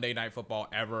watching Monday Night Football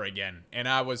ever again. And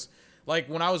I was, like,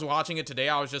 when I was watching it today,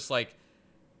 I was just like,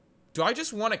 do I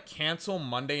just want to cancel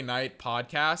Monday Night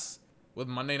podcasts with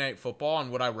Monday Night Football,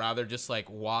 and would I rather just, like,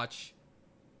 watch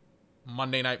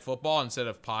Monday Night Football instead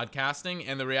of podcasting?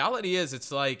 And the reality is,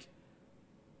 it's like,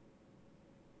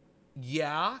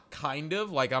 yeah, kind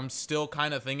of. Like, I'm still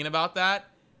kind of thinking about that.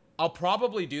 I'll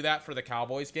probably do that for the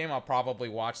Cowboys game. I'll probably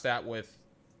watch that with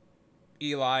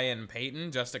Eli and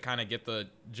Peyton just to kind of get the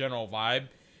general vibe,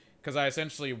 because I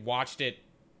essentially watched it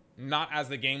not as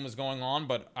the game was going on,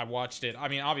 but I watched it. I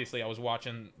mean, obviously, I was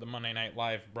watching the Monday Night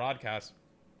Live broadcast,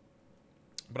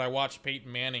 but I watched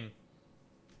Peyton Manning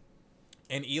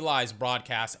and Eli's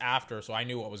broadcast after, so I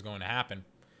knew what was going to happen.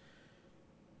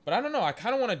 But I don't know. I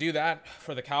kind of want to do that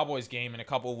for the Cowboys game in a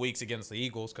couple of weeks against the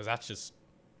Eagles, because that's just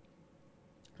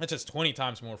 20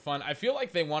 times more fun. I feel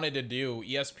like ESPN wanted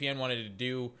to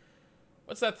do,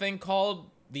 what's that thing called?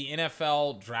 The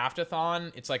NFL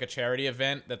Draftathon. It's like a charity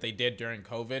event that they did during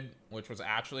COVID, which was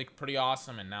actually pretty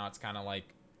awesome, and now it's kind of like,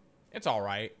 it's all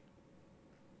right.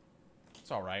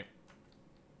 It's all right.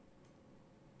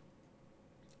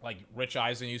 Like, Rich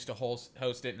Eisen used to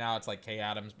host it. Now it's like Kay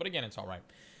Adams. But again, it's all right.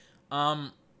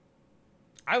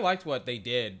 I liked what they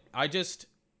did.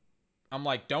 I'm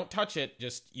like, don't touch it.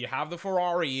 Just, you have the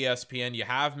Ferrari ESPN. You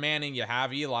have Manning. You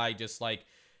have Eli. Just like,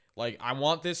 I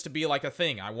want this to be like a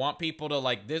thing. I want people to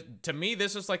like this. To me,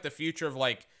 this is like the future of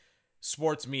like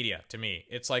sports media. To me,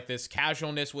 it's like this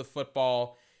casualness with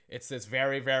football. It's this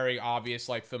very, very obvious,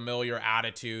 like, familiar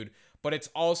attitude. But it's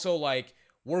also like,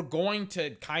 we're going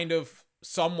to kind of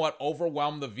somewhat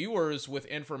overwhelm the viewers with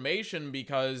information,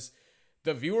 because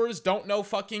the viewers don't know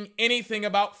fucking anything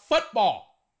about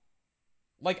football.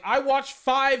 Like, I watch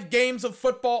 5 games of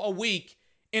football a week,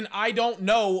 and I don't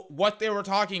know what they were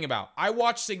talking about. I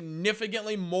watch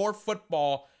significantly more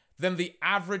football than the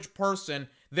average person,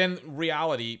 than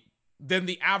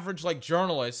the average, like,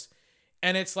 journalist.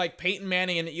 And it's like Peyton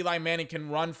Manning and Eli Manning can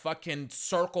run fucking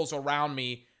circles around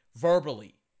me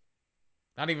verbally.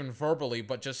 Not even verbally,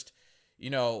 but just,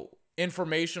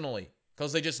 informationally,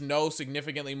 because they just know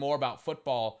significantly more about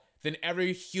football than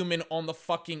every human on the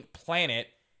fucking planet.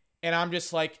 And I'm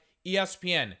just like,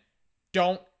 ESPN,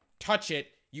 don't touch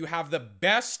it. You have the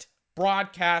best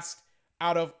broadcast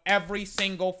out of every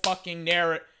single fucking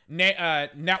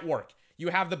network. You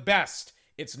have the best.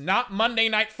 It's not Monday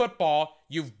Night Football.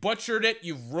 You've butchered it.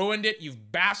 You've ruined it.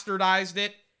 You've bastardized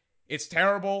it. It's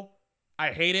terrible.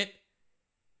 I hate it.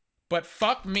 But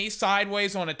fuck me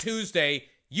sideways on a Tuesday.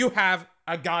 You have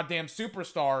a goddamn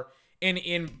superstar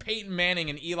in Peyton Manning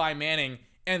and Eli Manning,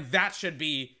 and that should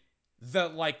be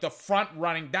the front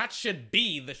running. That should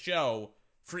be the show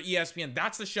for ESPN.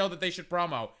 That's the show that they should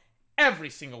promo every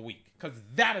single week, because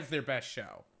that is their best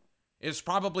show. It's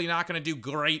probably not going to do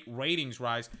great ratings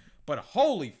rise, but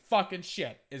holy fucking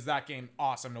shit, is that game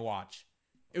awesome to watch.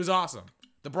 It was awesome.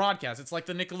 The broadcast, it's like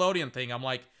the Nickelodeon thing. I'm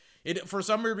like, for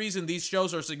some weird reason, these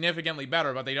shows are significantly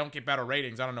better, but they don't get better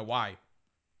ratings. I don't know why.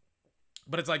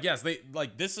 But it's like, yes,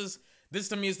 this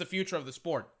to me is the future of the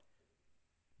sport.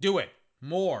 Do it.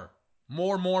 More.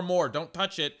 Don't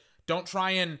touch it. Don't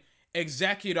try and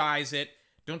executize it.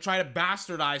 Don't try to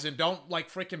bastardize it. Don't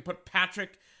freaking put Patton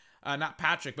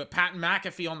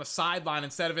McAfee on the sideline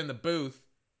instead of in the booth.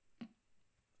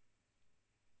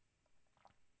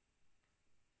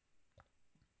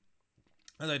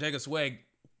 As I take a swig,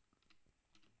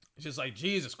 it's just like,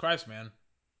 Jesus Christ, man.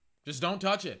 Just don't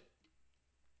touch it.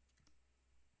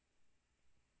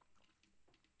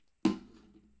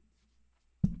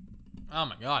 Oh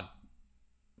my God.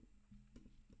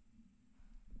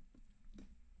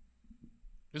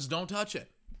 Just don't touch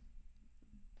it.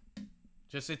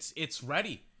 Just it's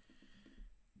ready.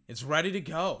 It's ready to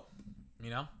go.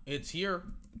 It's here.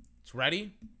 It's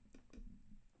ready.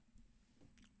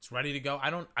 It's ready to go. I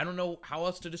don't know how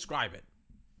else to describe it.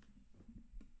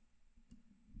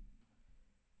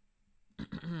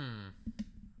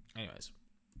 Anyways,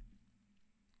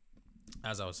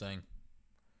 as I was saying,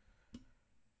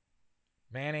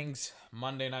 Manning's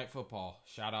Monday Night Football.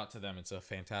 Shout out to them. It's a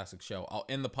fantastic show. I'll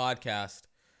end the podcast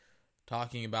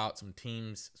talking about some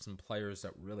teams, some players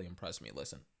that really impressed me.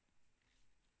 Listen,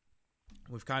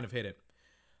 we've kind of hit it.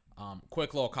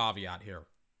 Quick little caveat here.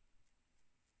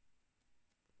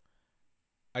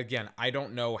 Again, I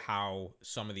don't know how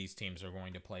some of these teams are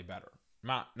going to play better.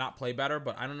 Not play better,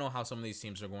 but I don't know how some of these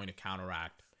teams are going to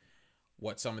counteract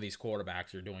what some of these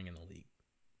quarterbacks are doing in the league.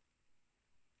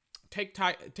 Take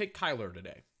Kyler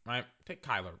today, right? Take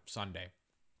Kyler Sunday.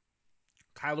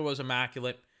 Kyler was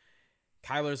immaculate.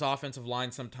 Kyler's offensive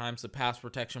line, sometimes the pass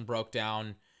protection broke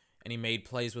down and he made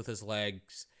plays with his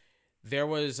legs. There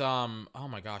was oh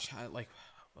my gosh,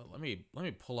 let me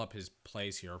pull up his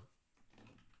plays here.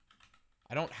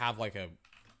 I don't have a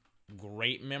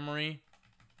great memory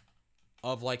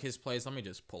of his plays. Let me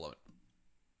just pull it.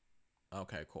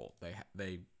 Okay, cool.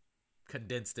 They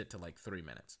condensed it to 3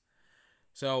 minutes.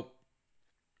 So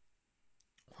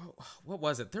what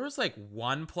was it? There was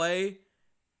one play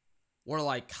where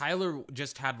Kyler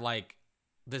just had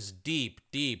this deep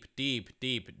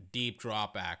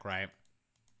drop back, right?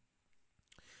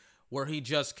 Where he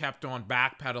just kept on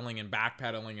backpedaling,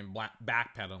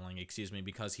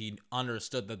 because he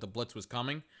understood that the blitz was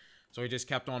coming. So he just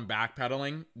kept on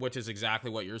backpedaling, which is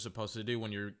exactly what you're supposed to do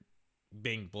when you're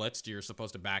being blitzed. You're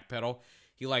supposed to backpedal.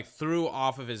 He threw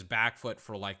off of his back foot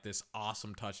for this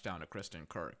awesome touchdown to Christian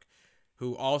Kirk,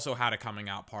 who also had a coming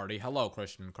out party. Hello,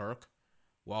 Christian Kirk.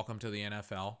 Welcome to the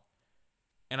NFL.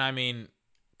 And I mean,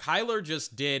 Kyler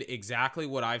just did exactly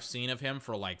what I've seen of him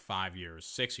for 5 years,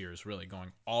 6 years, really,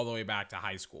 going all the way back to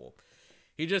high school.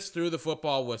 He just threw the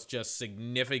football with just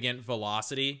significant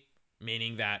velocity,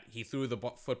 meaning that he threw the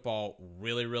football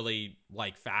really, really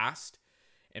fast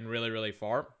and really, really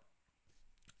far,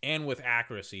 and with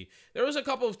accuracy. There was a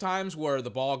couple of times where the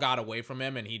ball got away from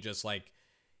him and he just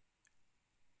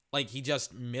he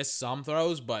just missed some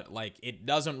throws, but it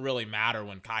doesn't really matter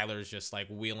when Kyler's just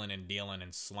wheeling and dealing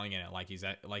and slinging it like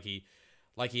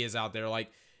he is out there.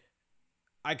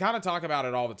 I kind of talk about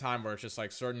it all the time, where it's just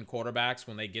certain quarterbacks,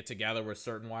 when they get together with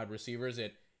certain wide receivers,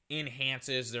 it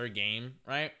enhances their game,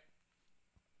 right?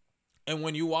 And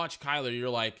when you watch Kyler, you're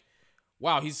like,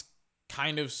 wow, he's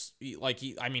kind of he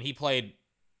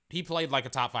played like a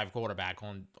top 5 quarterback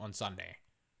on Sunday.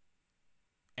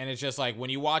 And it's just when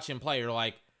you watch him play, you're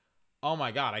like, oh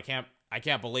my God, I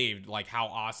can't believe how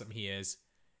awesome he is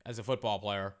as a football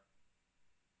player,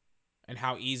 and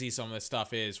how easy some of this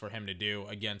stuff is for him to do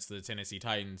against the Tennessee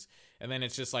Titans. And then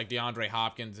it's just DeAndre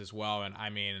Hopkins as well. And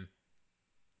I mean,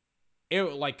 it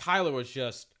Kyler was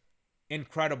just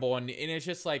incredible. And it's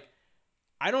just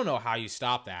I don't know how you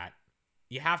stop that.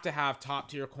 You have to have top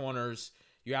tier corners.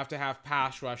 You have to have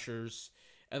pass rushers.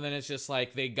 And then it's just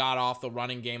like they got off the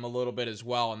running game a little bit as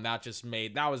well, and that just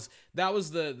made that was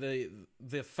the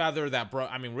feather that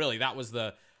broke. I mean, really, that was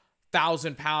the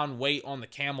 1,000-pound weight on the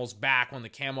camel's back when the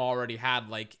camel already had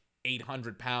like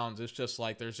 800 pounds. It's just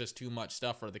like there's just too much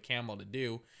stuff for the camel to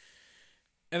do.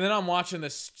 And then I'm watching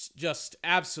this just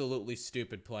absolutely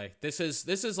stupid play. This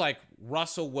is like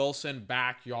Russell Wilson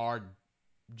backyard.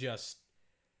 Just,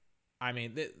 I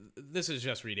mean, this is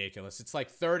just ridiculous. It's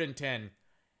like 3rd and 10.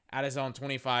 At his own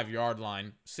 25-yard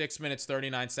line. 6 minutes,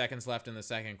 39 seconds left in the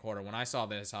second quarter. When I saw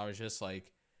this, I was just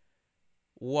like,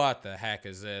 what the heck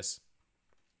is this?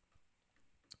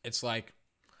 It's like,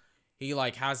 he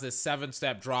like has this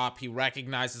 7-step drop. He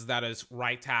recognizes that his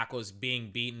right tackle is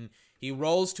being beaten. He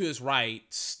rolls to his right,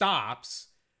 stops,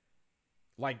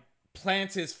 like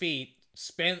plants his feet,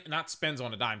 spins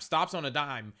on a dime, stops on a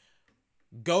dime,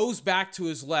 goes back to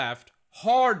his left,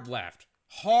 hard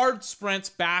sprints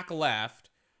back left,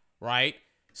 right?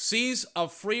 Sees a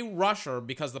free rusher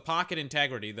because the pocket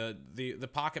integrity, the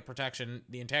pocket protection,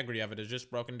 the integrity of it is just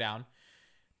broken down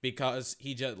because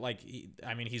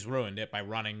he's ruined it by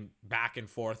running back and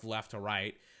forth left to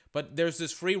right. But there's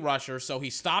this free rusher, so he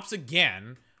stops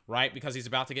again, right? Because he's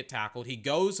about to get tackled. He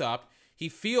goes up, he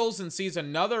feels and sees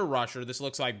another rusher. This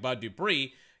looks like Bud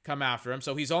Dupree come after him.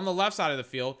 So he's on the left side of the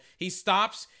field. He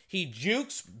stops, he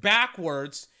jukes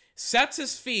backwards, sets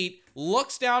his feet,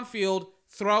 looks downfield,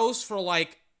 throws for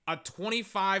like a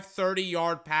 25,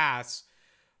 30-yard pass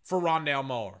for Rondale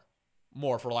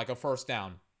Moore for like a first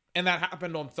down. And that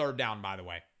happened on 3rd down, by the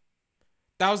way.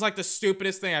 That was like the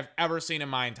stupidest thing I've ever seen in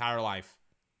my entire life.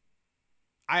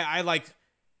 I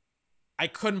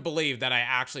couldn't believe that I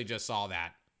actually just saw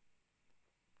that.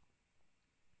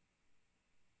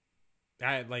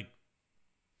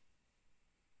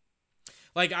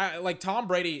 Tom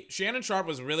Brady, Shannon Sharpe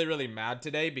was really, really mad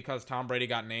today because Tom Brady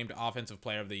got named Offensive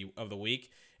Player of the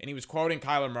Week, and he was quoting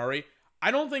Kyler Murray.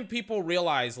 I don't think people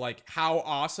realize like how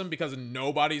awesome, because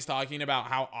nobody's talking about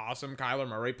how awesome Kyler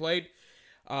Murray played.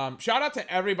 Shout out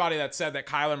to everybody that said that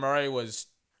Kyler Murray was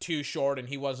too short and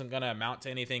he wasn't going to amount to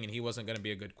anything and he wasn't going to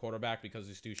be a good quarterback because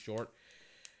he's too short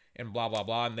and blah, blah,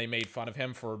 blah. And they made fun of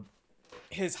him for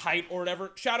his height or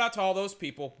whatever. Shout out to all those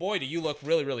people. Boy, do you look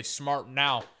really, really smart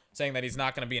now, saying that he's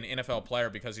not going to be an NFL player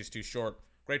because he's too short.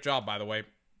 Great job, by the way.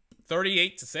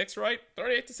 38-6, right?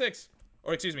 38-6.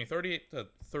 Or excuse me,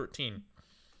 38-13.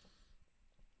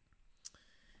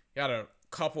 Got a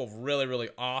couple of really, really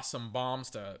awesome bombs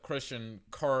to Christian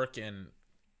Kirk. And,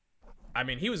 I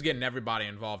mean, he was getting everybody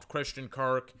involved. Christian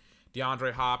Kirk,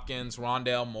 DeAndre Hopkins,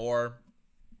 Rondale Moore.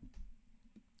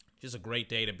 Just a great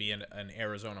day to be an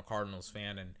Arizona Cardinals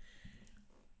fan. And,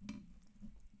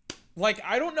 like,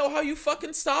 I don't know how you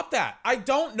fucking stop that. I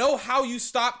don't know how you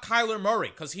stop Kyler Murray,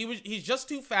 because he's just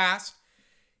too fast.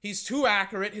 He's too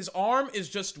accurate. His arm is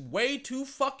just way too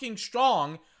fucking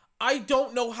strong. I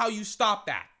don't know how you stop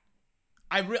that.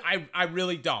 I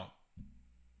really don't.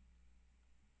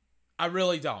 I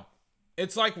really don't.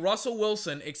 It's like Russell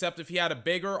Wilson, except if he had a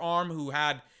bigger arm who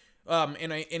had,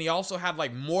 and he also had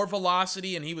like more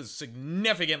velocity and he was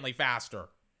significantly faster.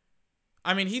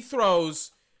 I mean, he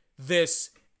throws this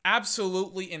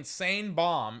absolutely insane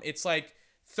bomb. It's like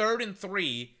 3rd and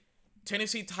 3,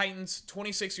 Tennessee Titans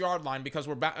 26-yard line, because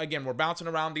we're bouncing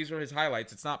around. These are his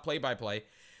highlights. It's not play-by-play.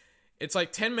 It's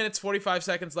like 10 minutes, 45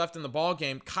 seconds left in the ball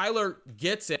game. Kyler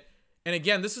gets it. And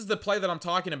again, this is the play that I'm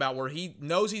talking about where he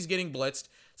knows he's getting blitzed.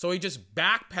 So he just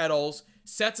backpedals,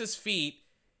 sets his feet,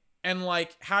 and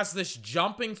like has this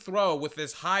jumping throw with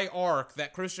this high arc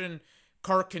that Christian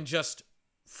Kirk can just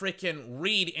freaking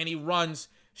read, and he runs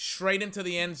straight into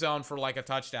the end zone for like a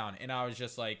touchdown. And I was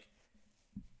just like,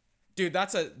 dude,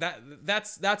 that's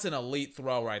an elite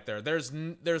throw right there. There's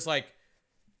like,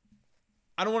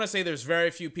 I don't want to say there's very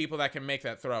few people that can make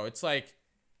that throw. It's like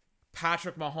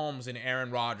Patrick Mahomes and Aaron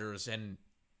Rodgers and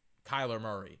Kyler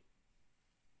Murray.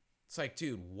 It's like,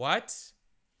 dude, what?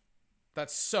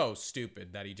 That's so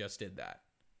stupid that he just did that.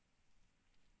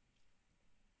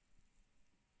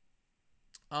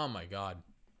 Oh my God.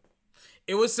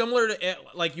 It was similar to,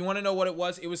 like, you want to know what it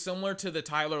was? It was similar to the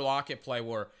Tyler Lockett play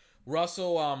where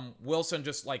Russell Wilson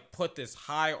just like put this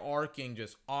high arcing,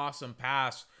 just awesome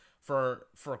pass for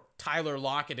Tyler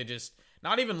Lockett to just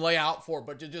not even lay out for,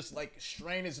 but to just like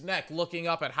strain his neck looking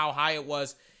up at how high it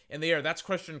was in the air. That's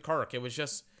Christian Kirk. It was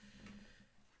just,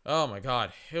 oh my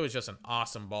God. It was just an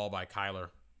awesome ball by Kyler.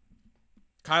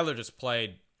 Kyler just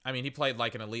played, I mean, he played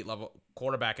like an elite level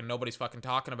quarterback and nobody's fucking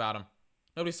talking about him.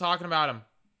 Nobody's talking about him.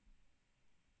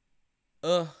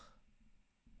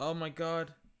 Oh my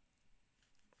God.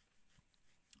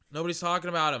 Nobody's talking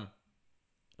about him.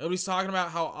 Nobody's talking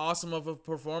about how awesome of a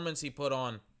performance he put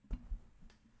on.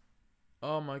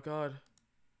 Oh my God.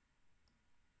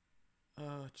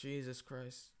 Oh, Jesus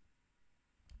Christ.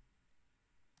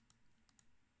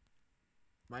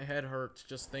 My head hurts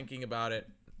just thinking about it.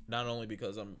 Not only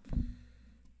because I'm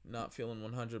not feeling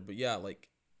 100, but yeah, like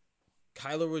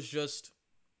Kyler was just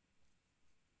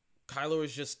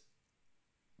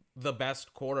the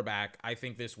best quarterback, I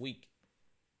think, this week.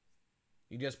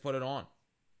 He just put it on.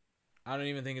 I don't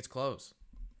even think it's close.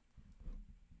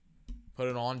 Put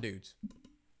it on, dudes.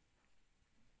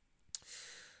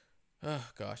 Oh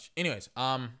gosh. Anyways,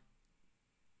 who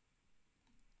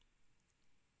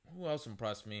else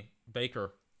impressed me?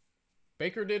 Baker.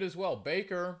 Baker did as well.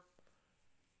 Baker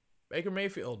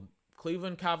Mayfield.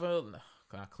 Cleveland Cavalier.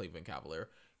 Not Cleveland Cavalier.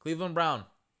 Cleveland Brown.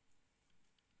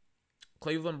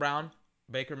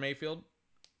 Baker Mayfield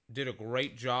did a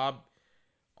great job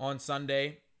on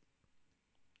Sunday.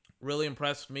 Really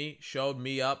impressed me. Showed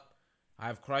me up. I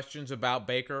have questions about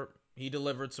Baker. He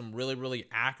delivered some really, really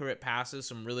accurate passes,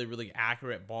 some really, really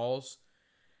accurate balls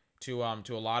to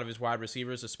a lot of his wide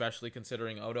receivers, especially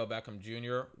considering Odell Beckham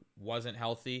Jr. wasn't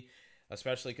healthy,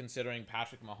 especially considering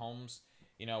Patrick Mahomes,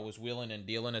 was wheeling and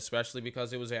dealing, especially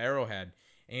because it was an Arrowhead.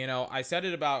 And, I said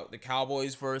it about the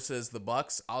Cowboys versus the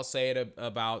Bucks. I'll say it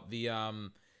about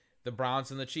the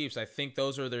Browns and the Chiefs. I think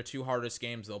those are their two hardest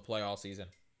games they'll play all season.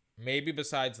 Maybe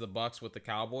besides the Bucks with the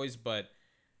Cowboys, but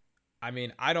I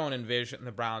mean, I don't envision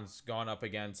the Browns going up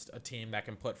against a team that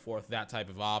can put forth that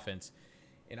type of offense.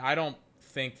 And I don't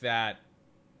think that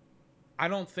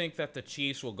the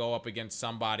Chiefs will go up against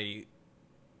somebody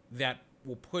that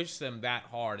will push them that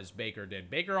hard as Baker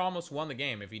did. Baker almost won the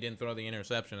game if he didn't throw the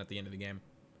interception at the end of the game.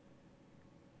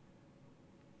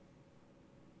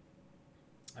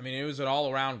 I mean, it was an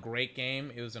all-around great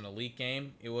game. It was an elite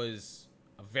game. It was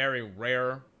a very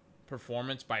rare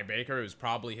performance by Baker. It was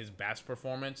probably his best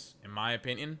performance, in my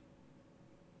opinion.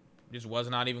 It just was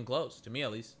not even close, to me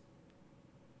at least.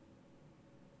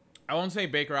 I won't say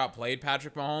Baker outplayed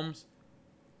Patrick Mahomes,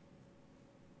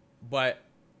 but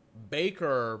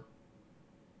Baker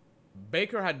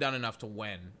had done enough to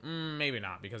win. Maybe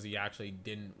not, because he actually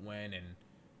didn't win, and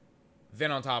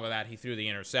then on top of that, he threw the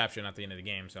interception at the end of the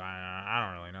game, so I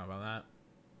don't really know about that.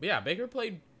 But yeah, Baker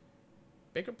played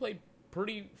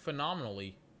pretty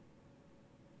phenomenally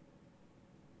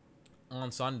on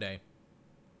Sunday.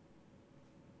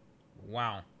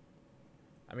 Wow.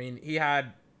 I mean, he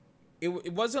had...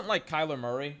 It wasn't like Kyler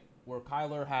Murray, where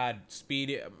Kyler had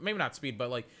speed. Maybe not speed,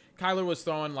 but like Kyler was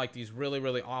throwing like these really,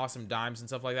 really awesome dimes and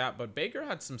stuff like that. But Baker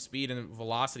had some speed and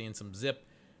velocity and some zip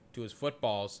to his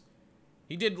footballs.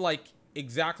 He did like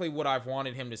exactly what I've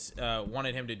wanted him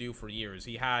to do for years.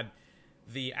 He had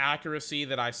the accuracy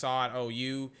that I saw at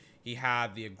OU. He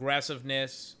had the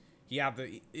aggressiveness.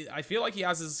 I feel like he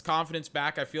has his confidence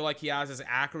back. I feel like he has his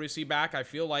accuracy back. I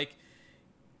feel like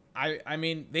I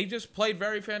mean, they just played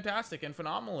very fantastic and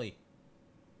phenomenally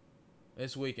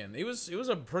this weekend. It was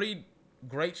a pretty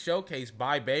great showcase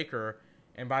by Baker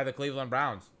and by the Cleveland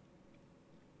Browns.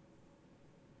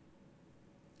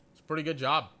 It's a pretty good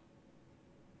job.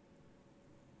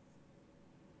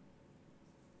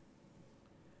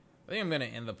 I think I'm going to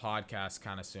end the podcast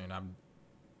kind of soon.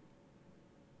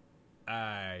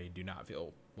 I do not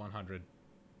feel 100.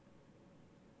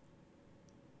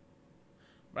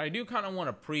 But I do kind of want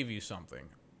to preview something.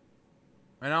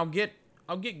 And I'll get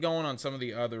going on some of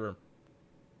the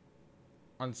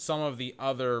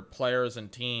other players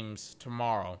and teams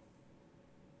tomorrow.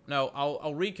 No,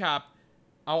 I'll recap.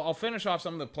 I'll finish off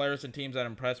some of the players and teams that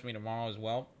impressed me tomorrow as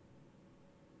well.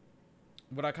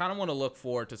 But I kind of want to look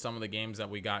forward to some of the games that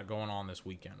we got going on this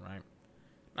weekend, right?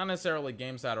 Not necessarily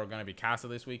games that are going to be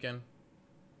casted this weekend,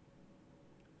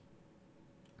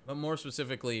 but more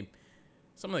specifically,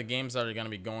 some of the games that are going to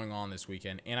be going on this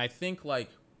weekend. And I think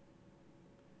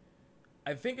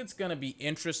it's going to be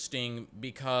interesting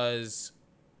because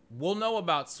we'll know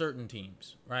about certain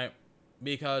teams, right?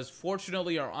 Because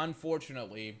fortunately or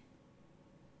unfortunately,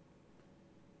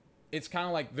 it's kind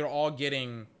of like they're all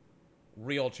getting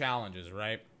real challenges,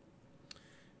 right?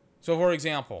 So for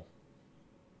example,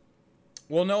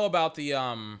 we'll know about the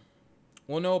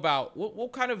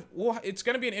it's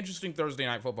going to be an interesting Thursday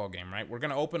night football game, right? We're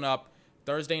going to open up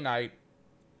Thursday night,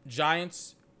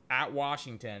 Giants at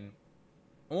Washington.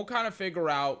 And we'll kind of figure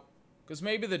out, because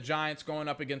maybe the Giants going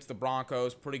up against the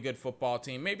Broncos, pretty good football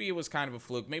team. Maybe it was kind of a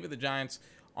fluke. Maybe the Giants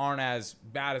aren't as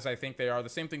bad as I think they are. The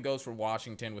same thing goes for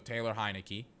Washington with Taylor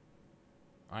Heineke.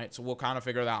 All right, so we'll kind of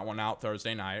figure that one out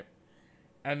Thursday night.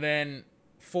 And then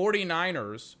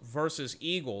 49ers versus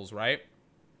Eagles, right?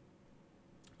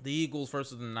 The Eagles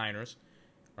versus the Niners,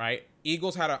 right?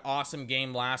 Eagles had an awesome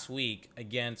game last week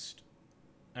against...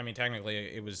 I mean, technically,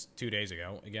 it was 2 days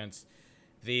ago against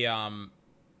the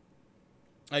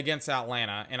against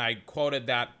Atlanta, and I quoted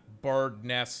that bird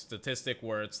nest statistic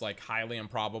where it's like highly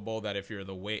improbable that if you're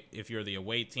the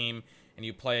away team and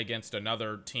you play against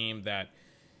another team that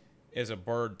is a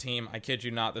bird team, I kid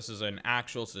you not, this is an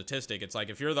actual statistic. It's like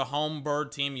if you're the home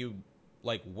bird team, you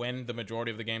like win the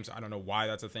majority of the games. I don't know why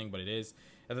that's a thing, but it is.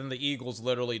 And then the Eagles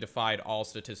literally defied all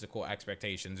statistical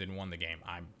expectations and won the game.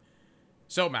 I'm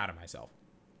so mad at myself.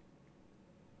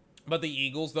 But the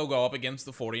Eagles, they'll go up against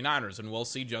the 49ers, and we'll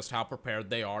see just how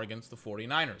prepared they are against the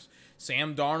 49ers.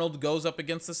 Sam Darnold goes up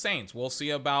against the Saints. We'll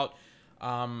see about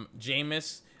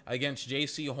Jameis against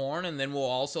J.C. Horn, and then we'll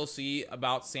also see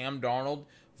about Sam Darnold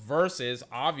versus,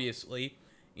 obviously,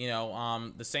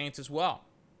 the Saints as well.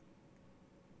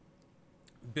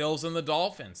 Bills and the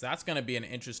Dolphins. That's going to be an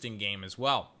interesting game as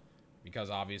well.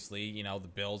 Because obviously, the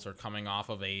Bills are coming off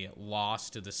of a loss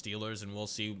to the Steelers, and we'll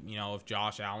see, if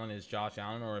Josh Allen is Josh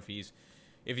Allen, or if he's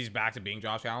back to being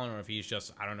Josh Allen, or if he's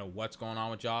just, I don't know what's going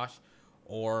on with Josh.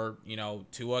 Or,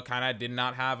 Tua kind of did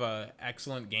not have an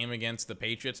excellent game against the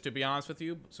Patriots, to be honest with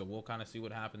you. So we'll kind of see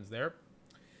what happens there.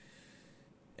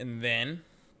 And then,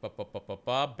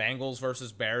 Bengals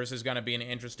versus Bears is going to be an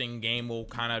interesting game. We'll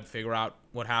kind of figure out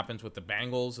what happens with the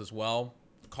Bengals as well.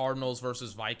 Cardinals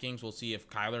versus Vikings. We'll see if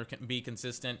Kyler can be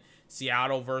consistent.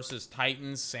 Seattle versus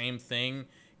Titans, same thing.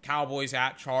 Cowboys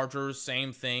at Chargers,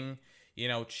 same thing.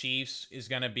 Chiefs is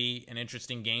going to be an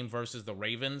interesting game versus the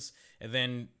Ravens. And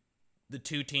then the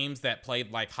two teams that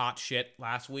played like hot shit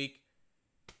last week,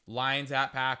 Lions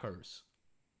at Packers.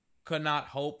 Could not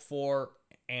hope for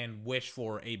and wish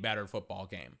for a better football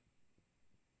game.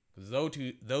 Because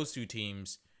those two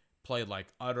teams played like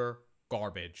utter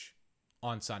garbage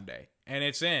on Sunday. And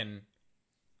it's in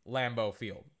Lambeau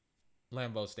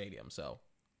Stadium. So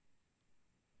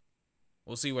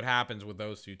we'll see what happens with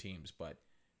those two teams. But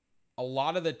a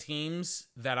lot of the teams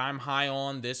that I'm high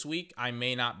on this week, I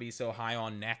may not be so high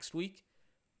on next week.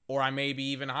 Or I may be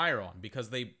even higher on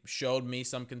because they showed me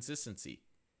some consistency.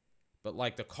 But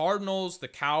like the Cardinals, the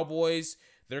Cowboys,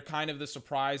 they're kind of the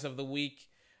surprise of the week.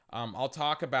 I'll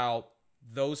talk about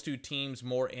those two teams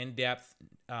more in depth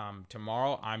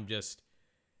tomorrow. I'm just...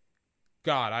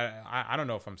 God, I don't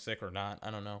know if I'm sick or not. I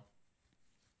don't know.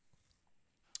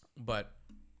 But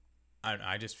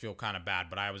I just feel kind of bad.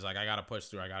 But I was like, I got to push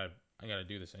through. I got to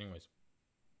do this anyways.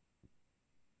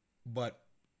 But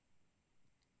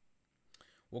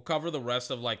we'll cover the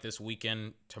rest of like this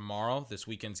weekend tomorrow. This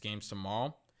weekend's games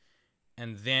tomorrow.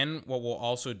 And then what we'll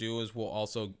also do is we'll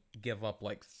also give up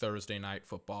like Thursday night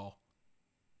football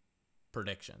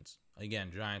predictions.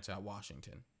 Again, Giants at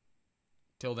Washington.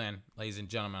 Till then, ladies and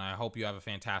gentlemen, I hope you have a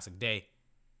fantastic day,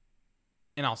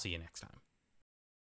 and I'll see you next time.